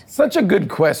 correct? Such a good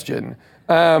question.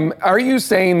 Are you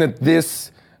saying that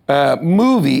this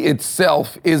movie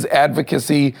itself is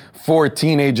advocacy for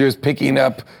teenagers picking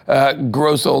up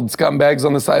gross old scumbags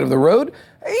on the side of the road?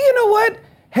 You know what?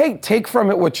 Hey, take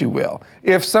from it what you will.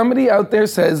 If somebody out there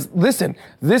says, listen,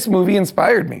 this movie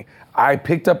inspired me. I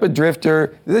picked up a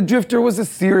drifter. The drifter was a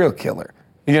serial killer.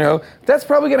 You know, that's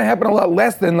probably going to happen a lot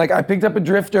less than like I picked up a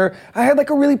drifter. I had like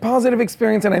a really positive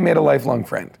experience and I made a lifelong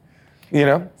friend. You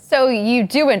know? So you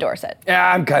do endorse it?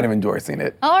 Yeah, I'm kind of endorsing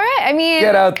it. All right. I mean,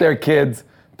 Get out there, kids.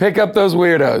 Pick up those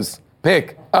weirdos.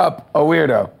 Pick up a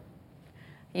weirdo.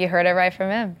 You heard it right from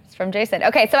him. It's from Jason.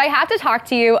 Okay, so I have to talk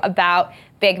to you about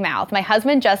Big Mouth. My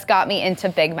husband just got me into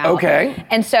Big Mouth. Okay.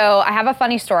 And so I have a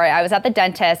funny story. I was at the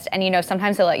dentist, and you know,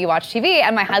 sometimes they let you watch TV,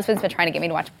 and my husband's been trying to get me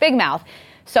to watch Big Mouth.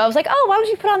 So I was like, oh, why don't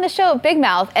you put on the show Big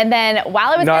Mouth? And then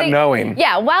while I was while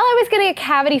I was getting a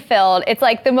cavity filled, it's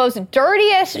like the most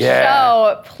dirtiest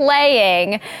show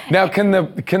playing. Now, can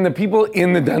the people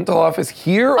in the dental office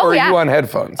hear, or are you on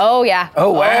headphones? Oh yeah.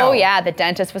 Oh wow. Oh yeah. The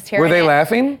dentist was hearing Were they it.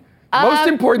 laughing? Most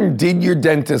important, did your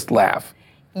dentist laugh?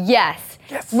 Yes.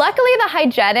 Luckily, the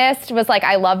hygienist was like,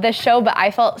 I love this show, but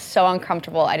I felt so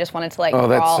uncomfortable. I just wanted to like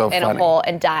crawl in a hole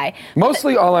and die.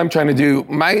 Mostly all I'm trying to do,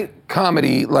 my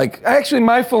comedy,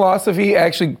 my philosophy,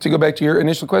 to go back to your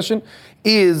initial question,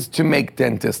 is to make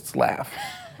dentists laugh.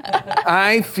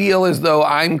 I feel as though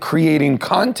I'm creating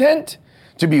content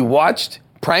to be watched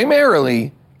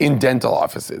primarily in dental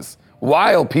offices,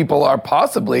 while people are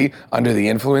possibly under the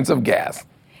influence of gas.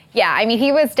 Yeah, I mean,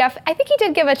 he was I think he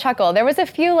did give a chuckle. There was a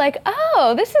few like,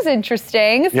 oh, this is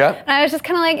interesting. Yeah. And I was just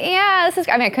kind of like, yeah, this is,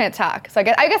 I mean, I couldn't talk. So I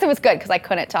guess it was good because I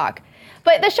couldn't talk.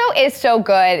 But the show is so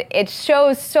good. It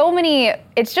shows so many,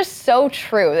 it's just so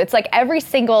true. It's like every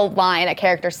single line a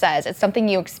character says, it's something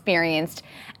you experienced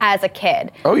as a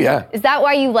kid. Oh, yeah. Is that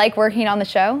why you like working on the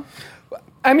show?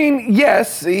 I mean,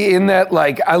 yes, in that,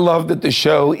 I love that the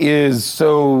show is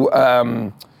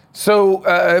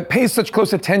pays such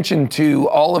close attention to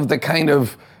all of the kind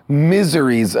of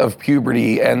miseries of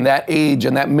puberty and that age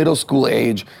and that middle school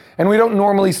age. And we don't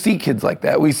normally see kids like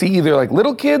that. We see either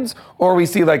little kids or we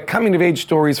see coming of age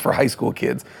stories for high school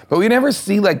kids. But we never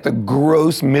see the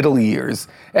gross middle years.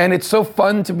 And it's so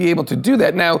fun to be able to do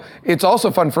that. Now, it's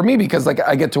also fun for me because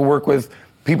I get to work with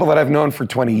people that I've known for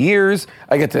 20 years.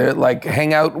 I get to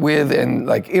hang out with and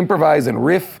improvise and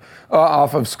riff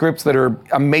off of scripts that are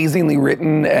amazingly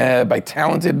written by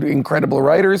talented, incredible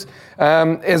writers.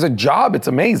 As a job, it's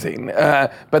amazing.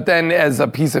 But then as a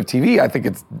piece of TV, I think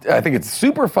it's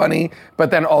super funny, but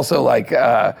then also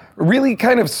really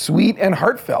kind of sweet and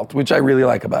heartfelt, which I really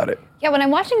like about it. Yeah, when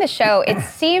I'm watching the show, it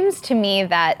seems to me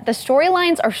that the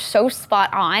storylines are so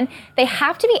spot on. They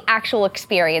have to be actual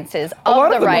experiences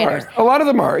of the writers. A lot of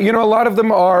them are. You know, a lot of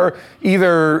them are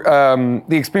either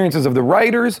the experiences of the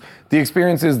writers, the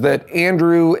experiences that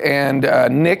Andrew and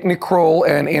Nick Kroll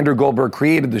and Andrew Goldberg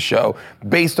created the show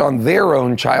based on their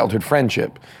own childhood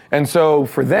friendship. And so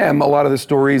for them, a lot of the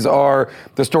stories are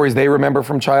the stories they remember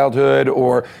from childhood,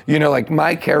 or, you know, like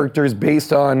my character's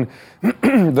based on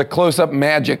the close-up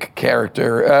magic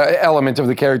character, element of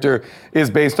the character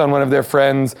is based on one of their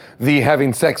friends. The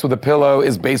having sex with a pillow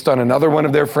is based on another one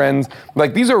of their friends.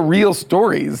 Like, these are real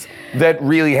stories that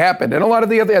really happened. And a lot of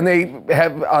the other, and they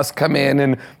have us come in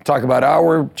and talk about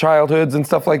our childhoods and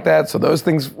stuff like that. So those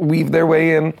things weave their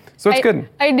way in. So it's good.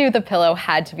 I knew the pillow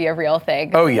had to be a real thing.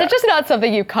 Oh, yeah. It's just not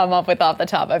something you come up with off the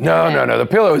top of your head. No. The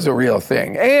pillow is a real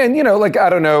thing. And, you know, like,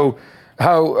 I don't know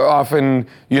how often,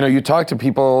 you know, you talk to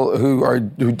people who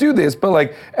do this, but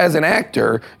like as an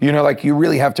actor, you know, like you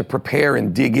really have to prepare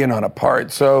and dig in on a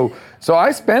part. So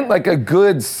I spent like a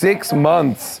good 6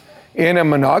 months in a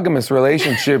monogamous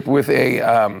relationship with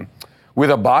a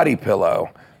body pillow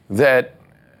that,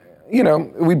 you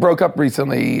know, we broke up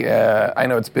recently. I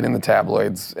know it's been in the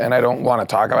tabloids and I don't want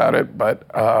to talk about it, but,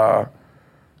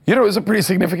 you know, it was a pretty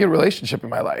significant relationship in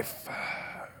my life.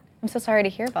 I'm so sorry to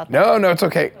hear about that. No, it's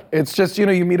okay. It's just, you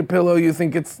know, you meet a pillow, you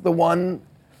think it's the one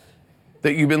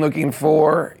that you've been looking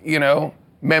for, you know,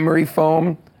 memory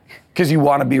foam, because you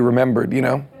want to be remembered, you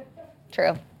know?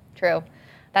 True.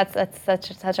 That's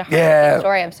such a hard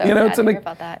story. I'm so sad to hear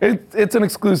about that. It's an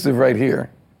exclusive right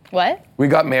here. What? We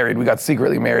got married. We got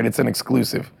secretly married. It's an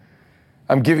exclusive.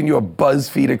 I'm giving you a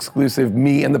BuzzFeed exclusive.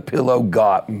 Me and the pillow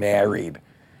got married.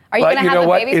 Are you going to have a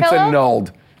baby pillow? It's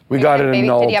annulled. We got it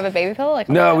annulled. Did you have a baby pillow?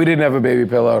 No, we didn't have a baby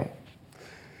pillow.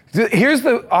 Here's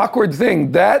the awkward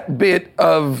thing. That bit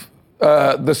of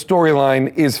the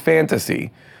storyline is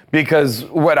fantasy, because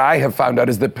what I have found out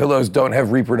is that pillows don't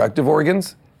have reproductive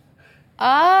organs.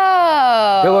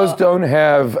 Oh. Pillows don't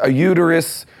have a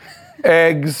uterus,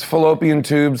 eggs, fallopian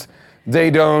tubes.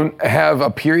 They don't have a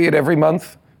period every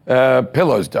month.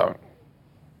 Pillows don't.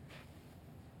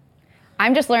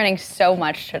 I'm just learning so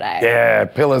much today. Yeah,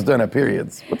 pillows don't have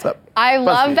periods. What's up? I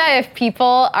love that if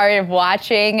people are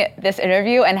watching this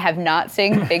interview and have not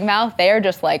seen Big Mouth, they are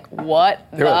just like, what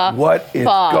what is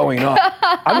going on?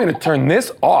 I'm going to turn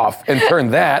this off and turn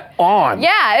that on.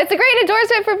 Yeah, it's a great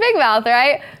endorsement for Big Mouth,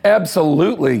 right?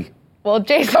 Absolutely. Well,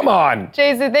 Jason. Come on.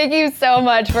 Jason, thank you so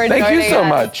much for joining us. Thank you so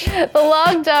much. The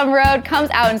Long Dumb Road comes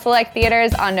out in select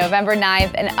theaters on November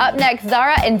 9th. And up next,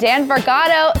 Zara and Dan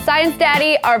Vergano, Science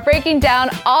Daddy, are breaking down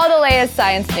all the latest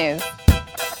science news.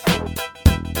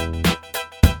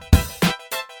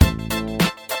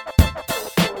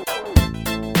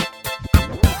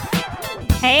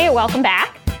 Hey, welcome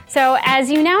back. So as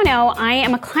you now know, I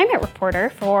am a climate reporter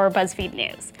for BuzzFeed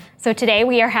News. So today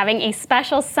we are having a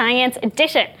special science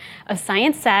edition of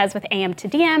Science Says with AM to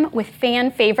DM with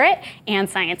fan favorite and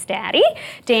Science Daddy,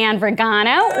 Dan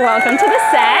Vergano. Welcome to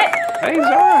the set. Hey,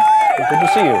 Zara. Good to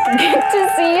see you. Good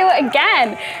to see you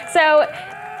again. So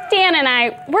Dan and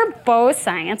I, we're both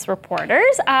science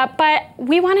reporters, but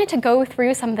we wanted to go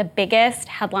through some of the biggest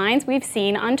headlines we've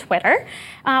seen on Twitter.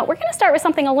 We're going to start with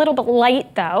something a little bit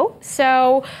light, though.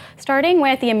 So starting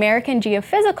with the American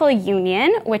Geophysical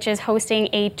Union, which is hosting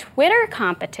a Twitter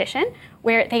competition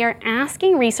where they are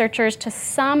asking researchers to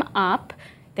sum up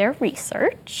their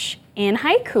research in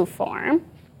haiku form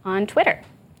on Twitter.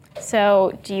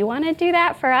 So do you want to do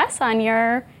that for us on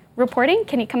your reporting?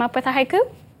 Can you come up with a haiku?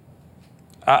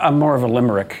 I'm more of a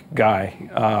limerick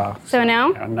guy. So no?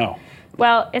 No.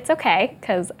 Well, it's okay,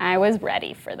 because I was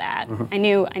ready for that. I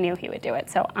knew he would do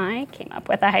it, so I came up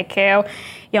with a haiku.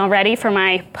 Y'all ready for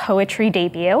my poetry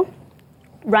debut?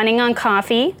 Running on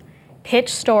coffee,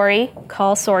 pitch story,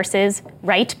 call sources,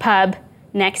 write pub,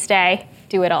 next day,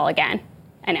 do it all again.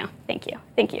 I know, thank you.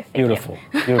 Beautiful.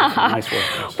 Nice work.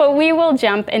 Yes. But we will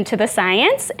jump into the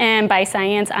science, and by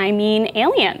science, I mean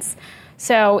aliens.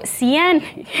 So CNN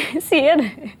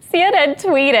had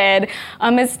tweeted,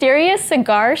 a mysterious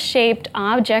cigar-shaped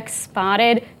object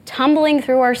spotted tumbling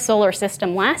through our solar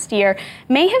system last year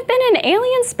may have been an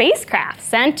alien spacecraft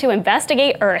sent to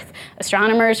investigate Earth,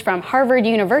 astronomers from Harvard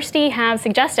University have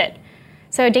suggested.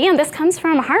 So Dan, this comes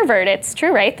from Harvard. It's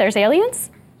true, right? There's aliens?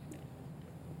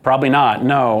 Probably not,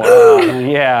 no.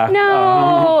 Yeah.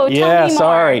 No, tell me more.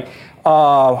 Sorry.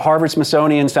 Harvard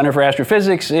Smithsonian Center for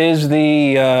Astrophysics is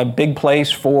the big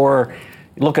place for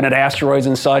looking at asteroids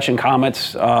and such and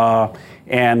comets.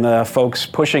 And the folks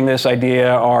pushing this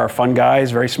idea are fun guys,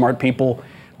 very smart people.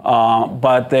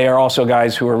 But they are also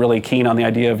guys who are really keen on the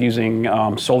idea of using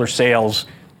solar sails,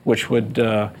 which would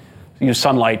use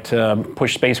sunlight to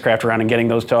push spacecraft around and getting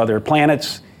those to other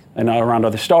planets and around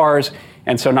other stars.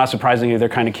 And so, not surprisingly, they're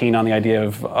kind of keen on the idea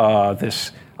of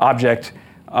this object,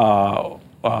 Oumuamua,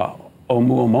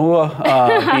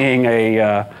 being an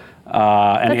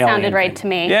that alien. sounded right to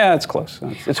me. Yeah, it's close.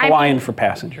 It's Hawaiian for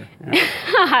passenger.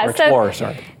 Yeah. Or explorer,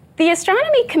 sorry. The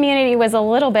astronomy community was a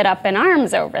little bit up in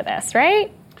arms over this,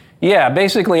 right? Yeah,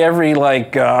 basically every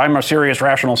I'm a serious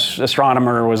rational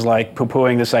astronomer was like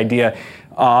poo-pooing this idea.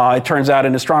 It turns out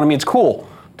in astronomy it's cool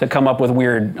to come up with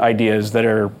weird ideas that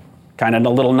are kind of a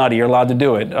little nutty. You're allowed to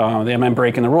do it. They meant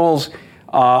breaking the rules.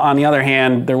 On the other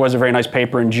hand, there was a very nice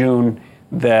paper in June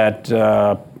that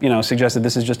suggested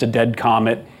this is just a dead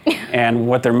comet, and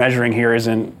what they're measuring here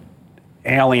isn't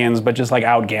aliens, but just like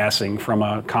outgassing from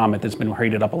a comet that's been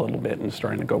heated up a little bit and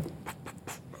starting to go.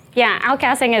 Yeah,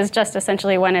 outgassing is just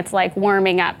essentially when it's like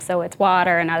warming up, so it's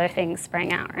water and other things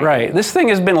spraying out, right? Right. This thing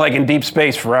has been like in deep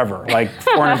space forever, like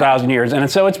 400,000 years, and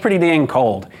so it's pretty dang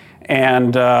cold.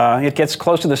 And it gets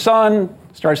close to the sun,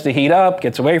 starts to heat up,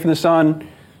 gets away from the sun,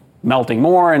 melting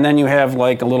more, and then you have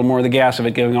like a little more of the gas of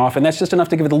it going off, and that's just enough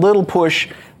to give it a little push.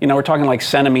 We're talking like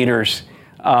centimeters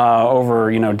over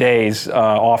days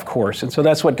off course, and so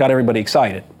that's what got everybody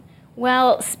excited.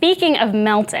 Well, speaking of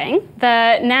melting,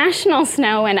 the National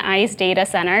Snow and Ice Data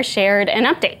Center shared an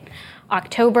update.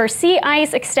 October sea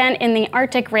ice extent in the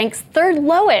Arctic ranks third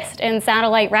lowest in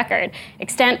satellite record.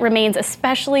 Extent remains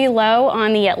especially low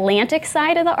on the Atlantic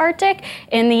side of the Arctic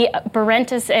in the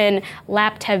Barents and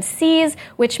Laptev seas,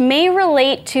 which may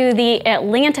relate to the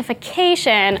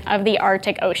Atlantification of the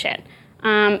Arctic Ocean.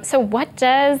 So what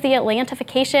does the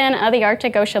Atlantification of the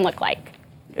Arctic Ocean look like?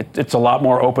 It's a lot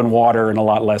more open water and a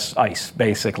lot less ice,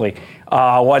 basically.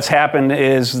 What's happened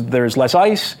is there's less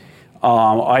ice.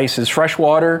 Ice is fresh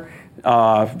water.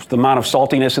 The amount of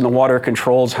saltiness in the water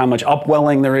controls how much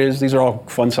upwelling there is. These are all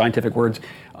fun scientific words.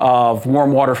 Of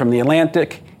warm water from the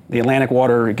Atlantic. The Atlantic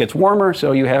water gets warmer,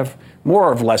 so you have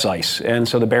more of less ice. And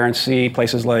so the Barents Sea,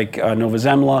 places like Nova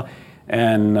Zembla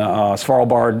and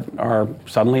Svalbard are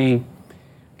suddenly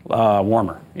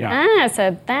warmer. Yeah.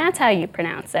 So that's how you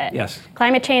pronounce it. Yes.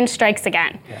 Climate change strikes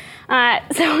again. Yeah.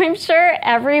 So I'm sure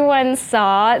everyone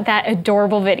saw that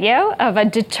adorable video of a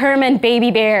determined baby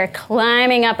bear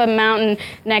climbing up a mountain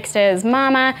next to his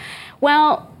mama.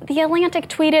 Well, The Atlantic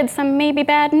tweeted some maybe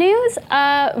bad news.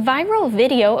 A viral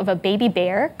video of a baby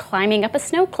bear climbing up a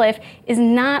snow cliff is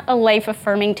not a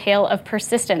life-affirming tale of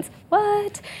persistence.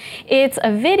 What? It's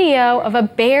a video of a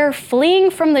bear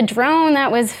fleeing from the drone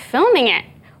that was filming it.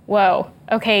 Whoa.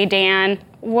 Okay, Dan,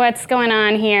 what's going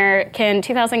on here? Can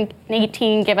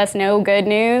 2018 give us no good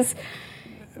news?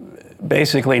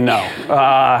 Basically, no.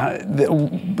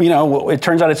 It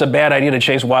turns out it's a bad idea to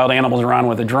chase wild animals around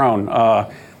with a drone.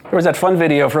 There was that fun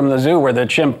video from the zoo where the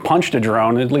chimp punched a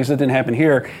drone. At least it didn't happen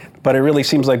here. But it really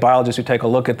seems like biologists who take a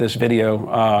look at this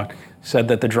video said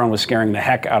that the drone was scaring the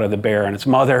heck out of the bear and its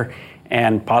mother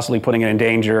and possibly putting it in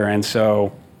danger. And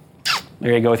so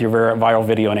there you go with your viral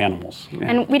video on animals. Yeah.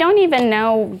 And we don't even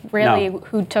know really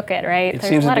who took it, right? It There's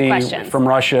seems a lot to be of questions. from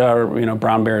Russia, or,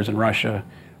 brown bears in Russia.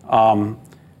 Not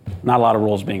a lot of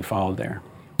rules being followed there.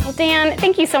 Well, Dan,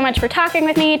 thank you so much for talking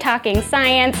with me, talking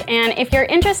science. And if you're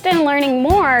interested in learning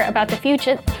more about the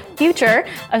future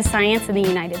of science in the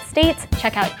United States,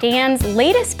 check out Dan's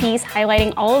latest piece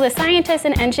highlighting all of the scientists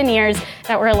and engineers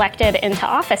that were elected into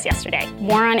office yesterday.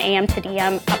 More on AM to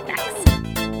DM up next.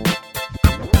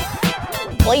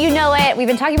 Well, you know it. We've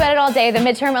been talking about it all day. The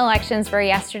midterm elections were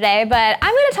yesterday, but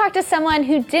I'm going to talk to someone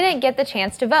who didn't get the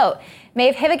chance to vote.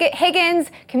 Maeve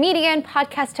Higgins, comedian,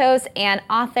 podcast host, and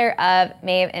author of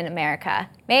Maeve in America.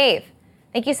 Maeve,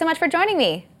 thank you so much for joining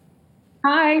me.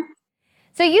 Hi.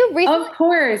 So you recently... Of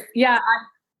course. Yeah.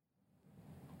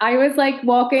 I was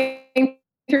walking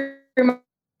through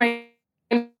my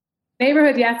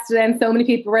neighborhood yesterday and so many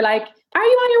people were like, are you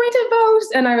on your way to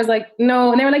vote? And I was like,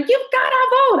 no. And they were like, you've got to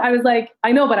vote. I was like,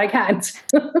 I know, but I can't.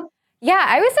 Yeah,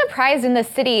 I was surprised in the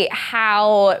city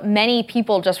how many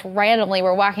people just randomly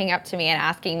were walking up to me and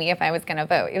asking me if I was going to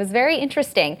vote. It was very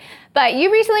interesting. But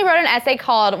you recently wrote an essay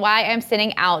called Why I'm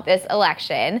Sitting Out This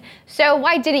Election. So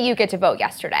why didn't you get to vote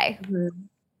yesterday? Mm-hmm.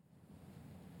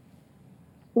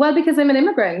 Well, because I'm an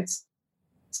immigrant.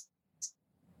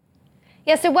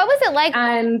 Yeah, so what was it like?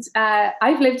 And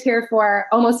I've lived here for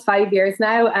almost 5 years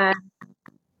now. And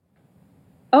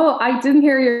I didn't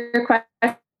hear your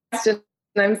question.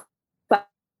 I'm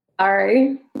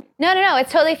sorry. No,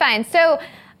 it's totally fine. So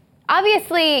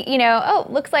obviously,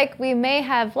 looks like we may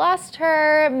have lost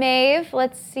her, Maeve.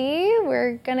 Let's see,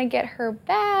 we're gonna get her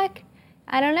back.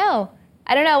 I don't know.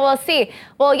 I don't know. We'll see.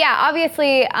 Well, yeah,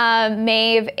 obviously,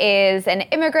 Maeve is an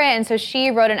immigrant, and so she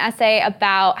wrote an essay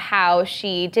about how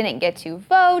she didn't get to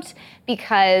vote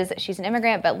because she's an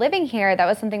immigrant, but living here, that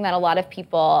was something that a lot of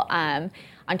people on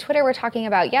Twitter were talking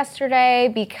about yesterday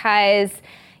because,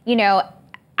 you know,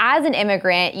 as an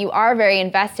immigrant, you are very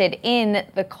invested in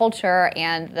the culture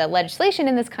and the legislation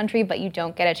in this country, but you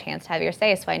don't get a chance to have your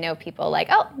say. So I know people like,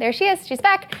 oh, there she is, she's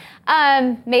back.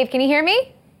 Maeve, can you hear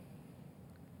me?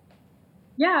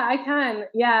 Yeah, I can.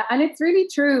 Yeah, and it's really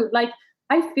true. Like,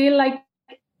 I feel like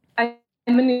I'm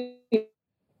a New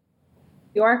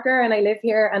Yorker and I live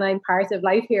here and I'm part of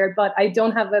life here, but I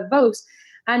don't have a vote.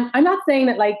 And I'm not saying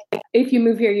that, like, if you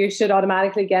move here, you should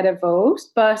automatically get a vote,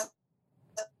 but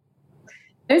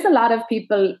there's a lot of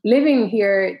people living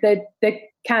here that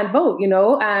can't vote, you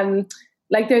know.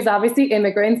 Like, there's obviously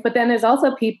immigrants, but then there's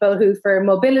also people who, for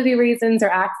mobility reasons or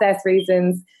access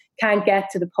reasons, can't get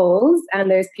to the polls.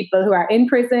 And there's people who are in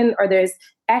prison, or there's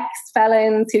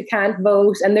ex-felons who can't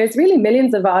vote. And there's really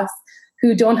millions of us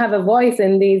who don't have a voice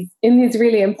in these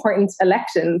really important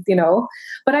elections, you know.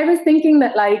 But I was thinking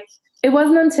that, like, it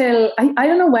wasn't until, I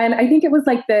don't know when, I think it was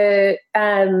like the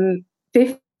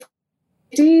 50s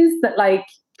that, like,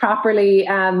 properly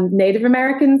Native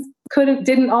Americans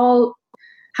didn't all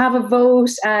have a vote.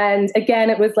 And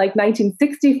again, it was like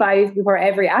 1965 before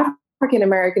every African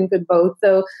American could vote.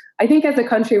 So I think as a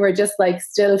country, we're just, like,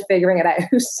 still figuring it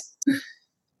out.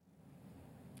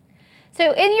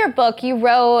 So in your book, you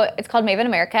wrote, it's called Maeve in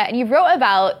America, and you wrote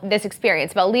about this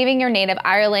experience, about leaving your native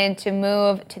Ireland to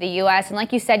move to the US. And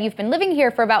like you said, you've been living here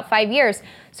for about 5 years.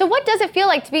 So what does it feel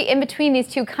like to be in between these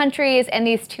two countries and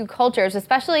these two cultures,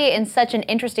 especially in such an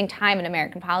interesting time in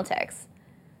American politics?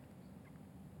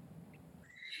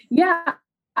 Yeah,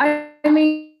 I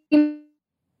mean,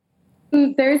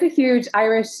 there's a huge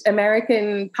Irish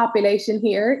American population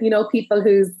here, you know, people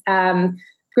whose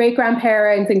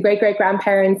great-grandparents and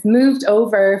great-great-grandparents moved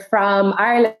over from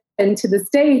Ireland to the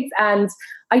States. And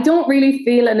I don't really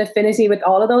feel an affinity with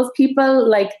all of those people.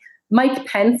 Like, Mike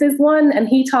Pence is one, and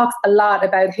he talks a lot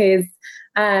about his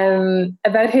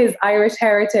Irish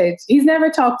heritage. He's never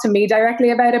talked to me directly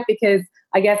about it because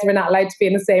I guess we're not allowed to be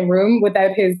in the same room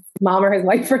without his mom or his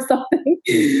wife or something.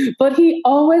 But he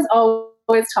always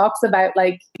talks about,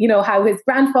 like, you know, how his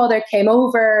grandfather came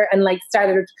over and, like,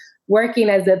 started working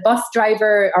as a bus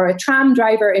driver or a tram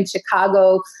driver in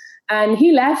Chicago. And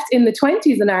he left in the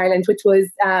 20s in Ireland, which was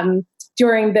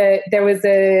there was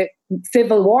a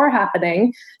civil war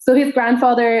happening. So his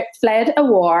grandfather fled a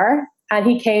war and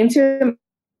he came to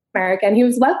America and he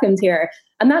was welcomed here.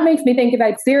 And that makes me think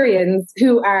about Syrians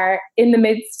who are in the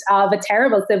midst of a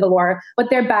terrible civil war, but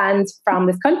they're banned from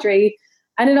this country.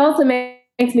 And it also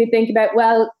makes me think about,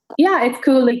 well, yeah, it's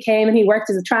cool that he came and he worked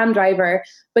as a tram driver.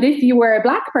 But if you were a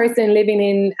Black person living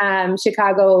in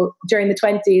Chicago during the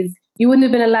 20s, you wouldn't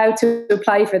have been allowed to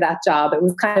apply for that job. It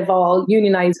was kind of all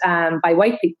unionized by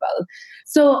white people.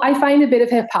 So I find a bit of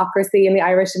hypocrisy in the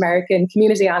Irish American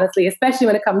community, honestly, especially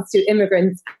when it comes to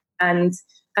immigrants and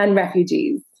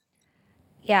refugees.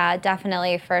 Yeah,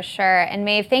 definitely, for sure. And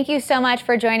Maeve, thank you so much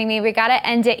for joining me. We got to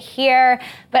end it here.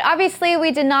 But obviously,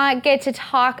 we did not get to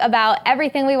talk about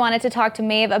everything we wanted to talk to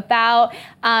Maeve about.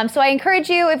 So I encourage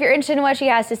you, if you're interested in what she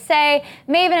has to say,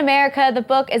 Maeve in America, the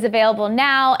book is available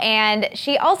now. And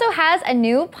she also has a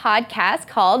new podcast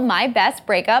called My Best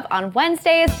Breakup on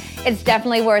Wednesdays. It's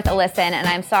definitely worth a listen. And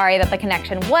I'm sorry that the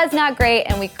connection was not great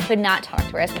and we could not talk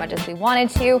to her as much as we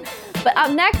wanted to. But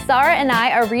up next, Zara and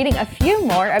I are reading a few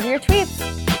more of your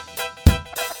tweets.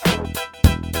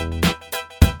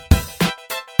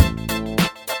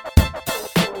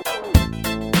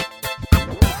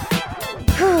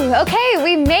 Okay,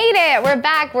 we made it. We're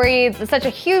back. We're such a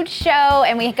huge show,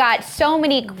 and we got so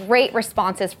many great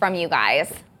responses from you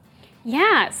guys.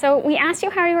 Yeah, so we asked you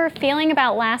how you were feeling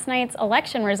about last night's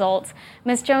election results.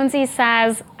 Miss Jonesy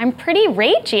says, I'm pretty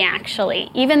ragey, actually.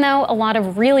 Even though a lot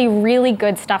of really, really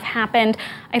good stuff happened,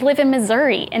 I live in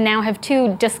Missouri and now have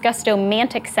 2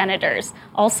 disgustomantic senators.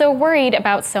 Also worried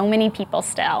about so many people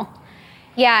still.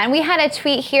 Yeah, and we had a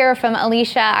tweet here from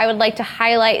Alicia I would like to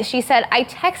highlight. She said, I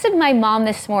texted my mom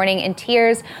this morning in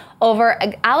tears over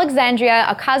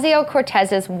Alexandria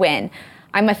Ocasio-Cortez's win.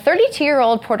 I'm a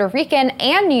 32-year-old Puerto Rican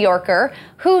and New Yorker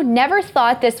who never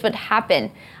thought this would happen.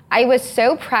 I was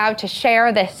so proud to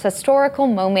share this historical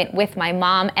moment with my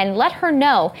mom and let her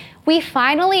know we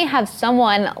finally have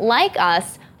someone like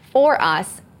us for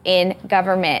us in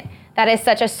government. That is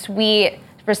such a sweet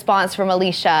response from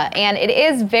Alicia, and it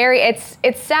is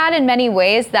it's sad in many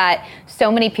ways that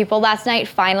so many people last night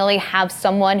finally have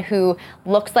someone who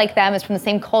looks like them, is from the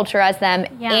same culture as them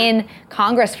in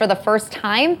Congress for the first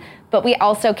time. But we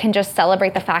also can just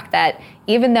celebrate the fact that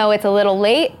even though it's a little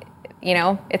late, you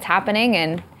know, it's happening,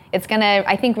 and it's gonna,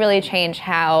 I think, really change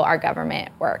how our government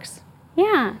works.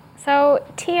 Yeah. So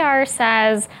TR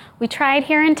says, we tried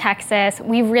here in Texas.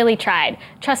 We really tried.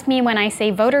 Trust me when I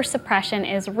say voter suppression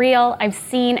is real. I've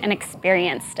seen and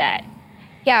experienced it.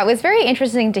 Yeah, it was very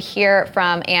interesting to hear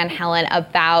from Anne Helen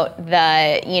about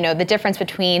the difference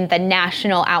between the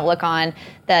national outlook on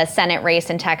the Senate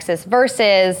race in Texas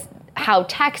versus how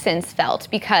Texans felt,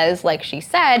 because like she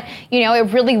said, you know,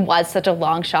 it really was such a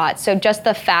long shot. So just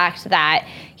the fact that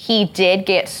he did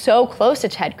get so close to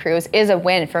Ted Cruz is a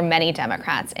win for many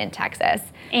Democrats in Texas.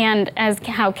 And as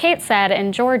how Kate said,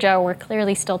 in Georgia, we're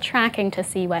clearly still tracking to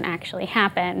see what actually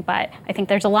happened, but I think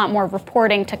there's a lot more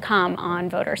reporting to come on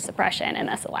voter suppression in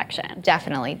this election.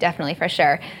 Definitely, for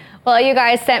sure. Well, you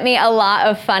guys sent me a lot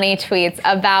of funny tweets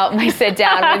about my sit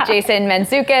down with Jason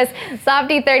Mantzoukas.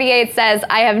 Softy38 says,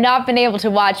 I have not been able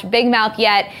to watch Big Mouth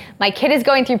yet. My kid is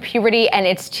going through puberty and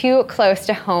it's too close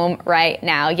to home right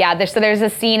now. Yeah, there's a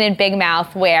scene in Big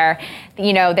Mouth where,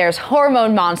 you know, there's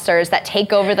hormone monsters that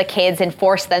take over the kids and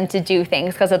force them to do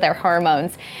things because of their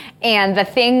hormones. And the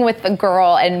thing with the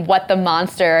girl and what the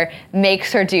monster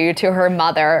makes her do to her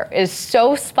mother is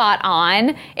so spot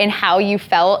on in how you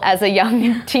felt as a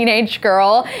young teenage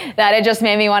girl that it just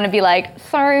made me want to be like,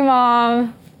 sorry,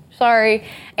 Mom, sorry.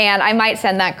 And I might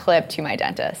send that clip to my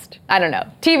dentist. I don't know.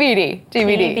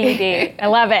 TBD. I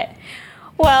love it.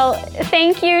 Well,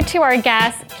 thank you to our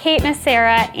guests, Kate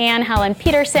Nacera, Anne Helen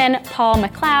Peterson, Paul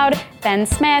McLeod, Ben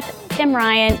Smith, Tim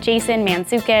Ryan, Jason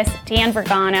Mantzoukas, Dan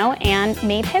Vergano, and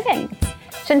Mae Pivens.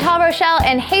 Chantal Rochelle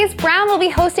and Hayes Brown will be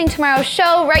hosting tomorrow's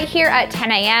show right here at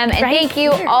 10 a.m. And thank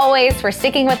you always for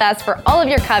sticking with us for all of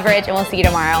your coverage, and we'll see you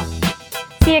tomorrow.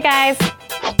 See you guys.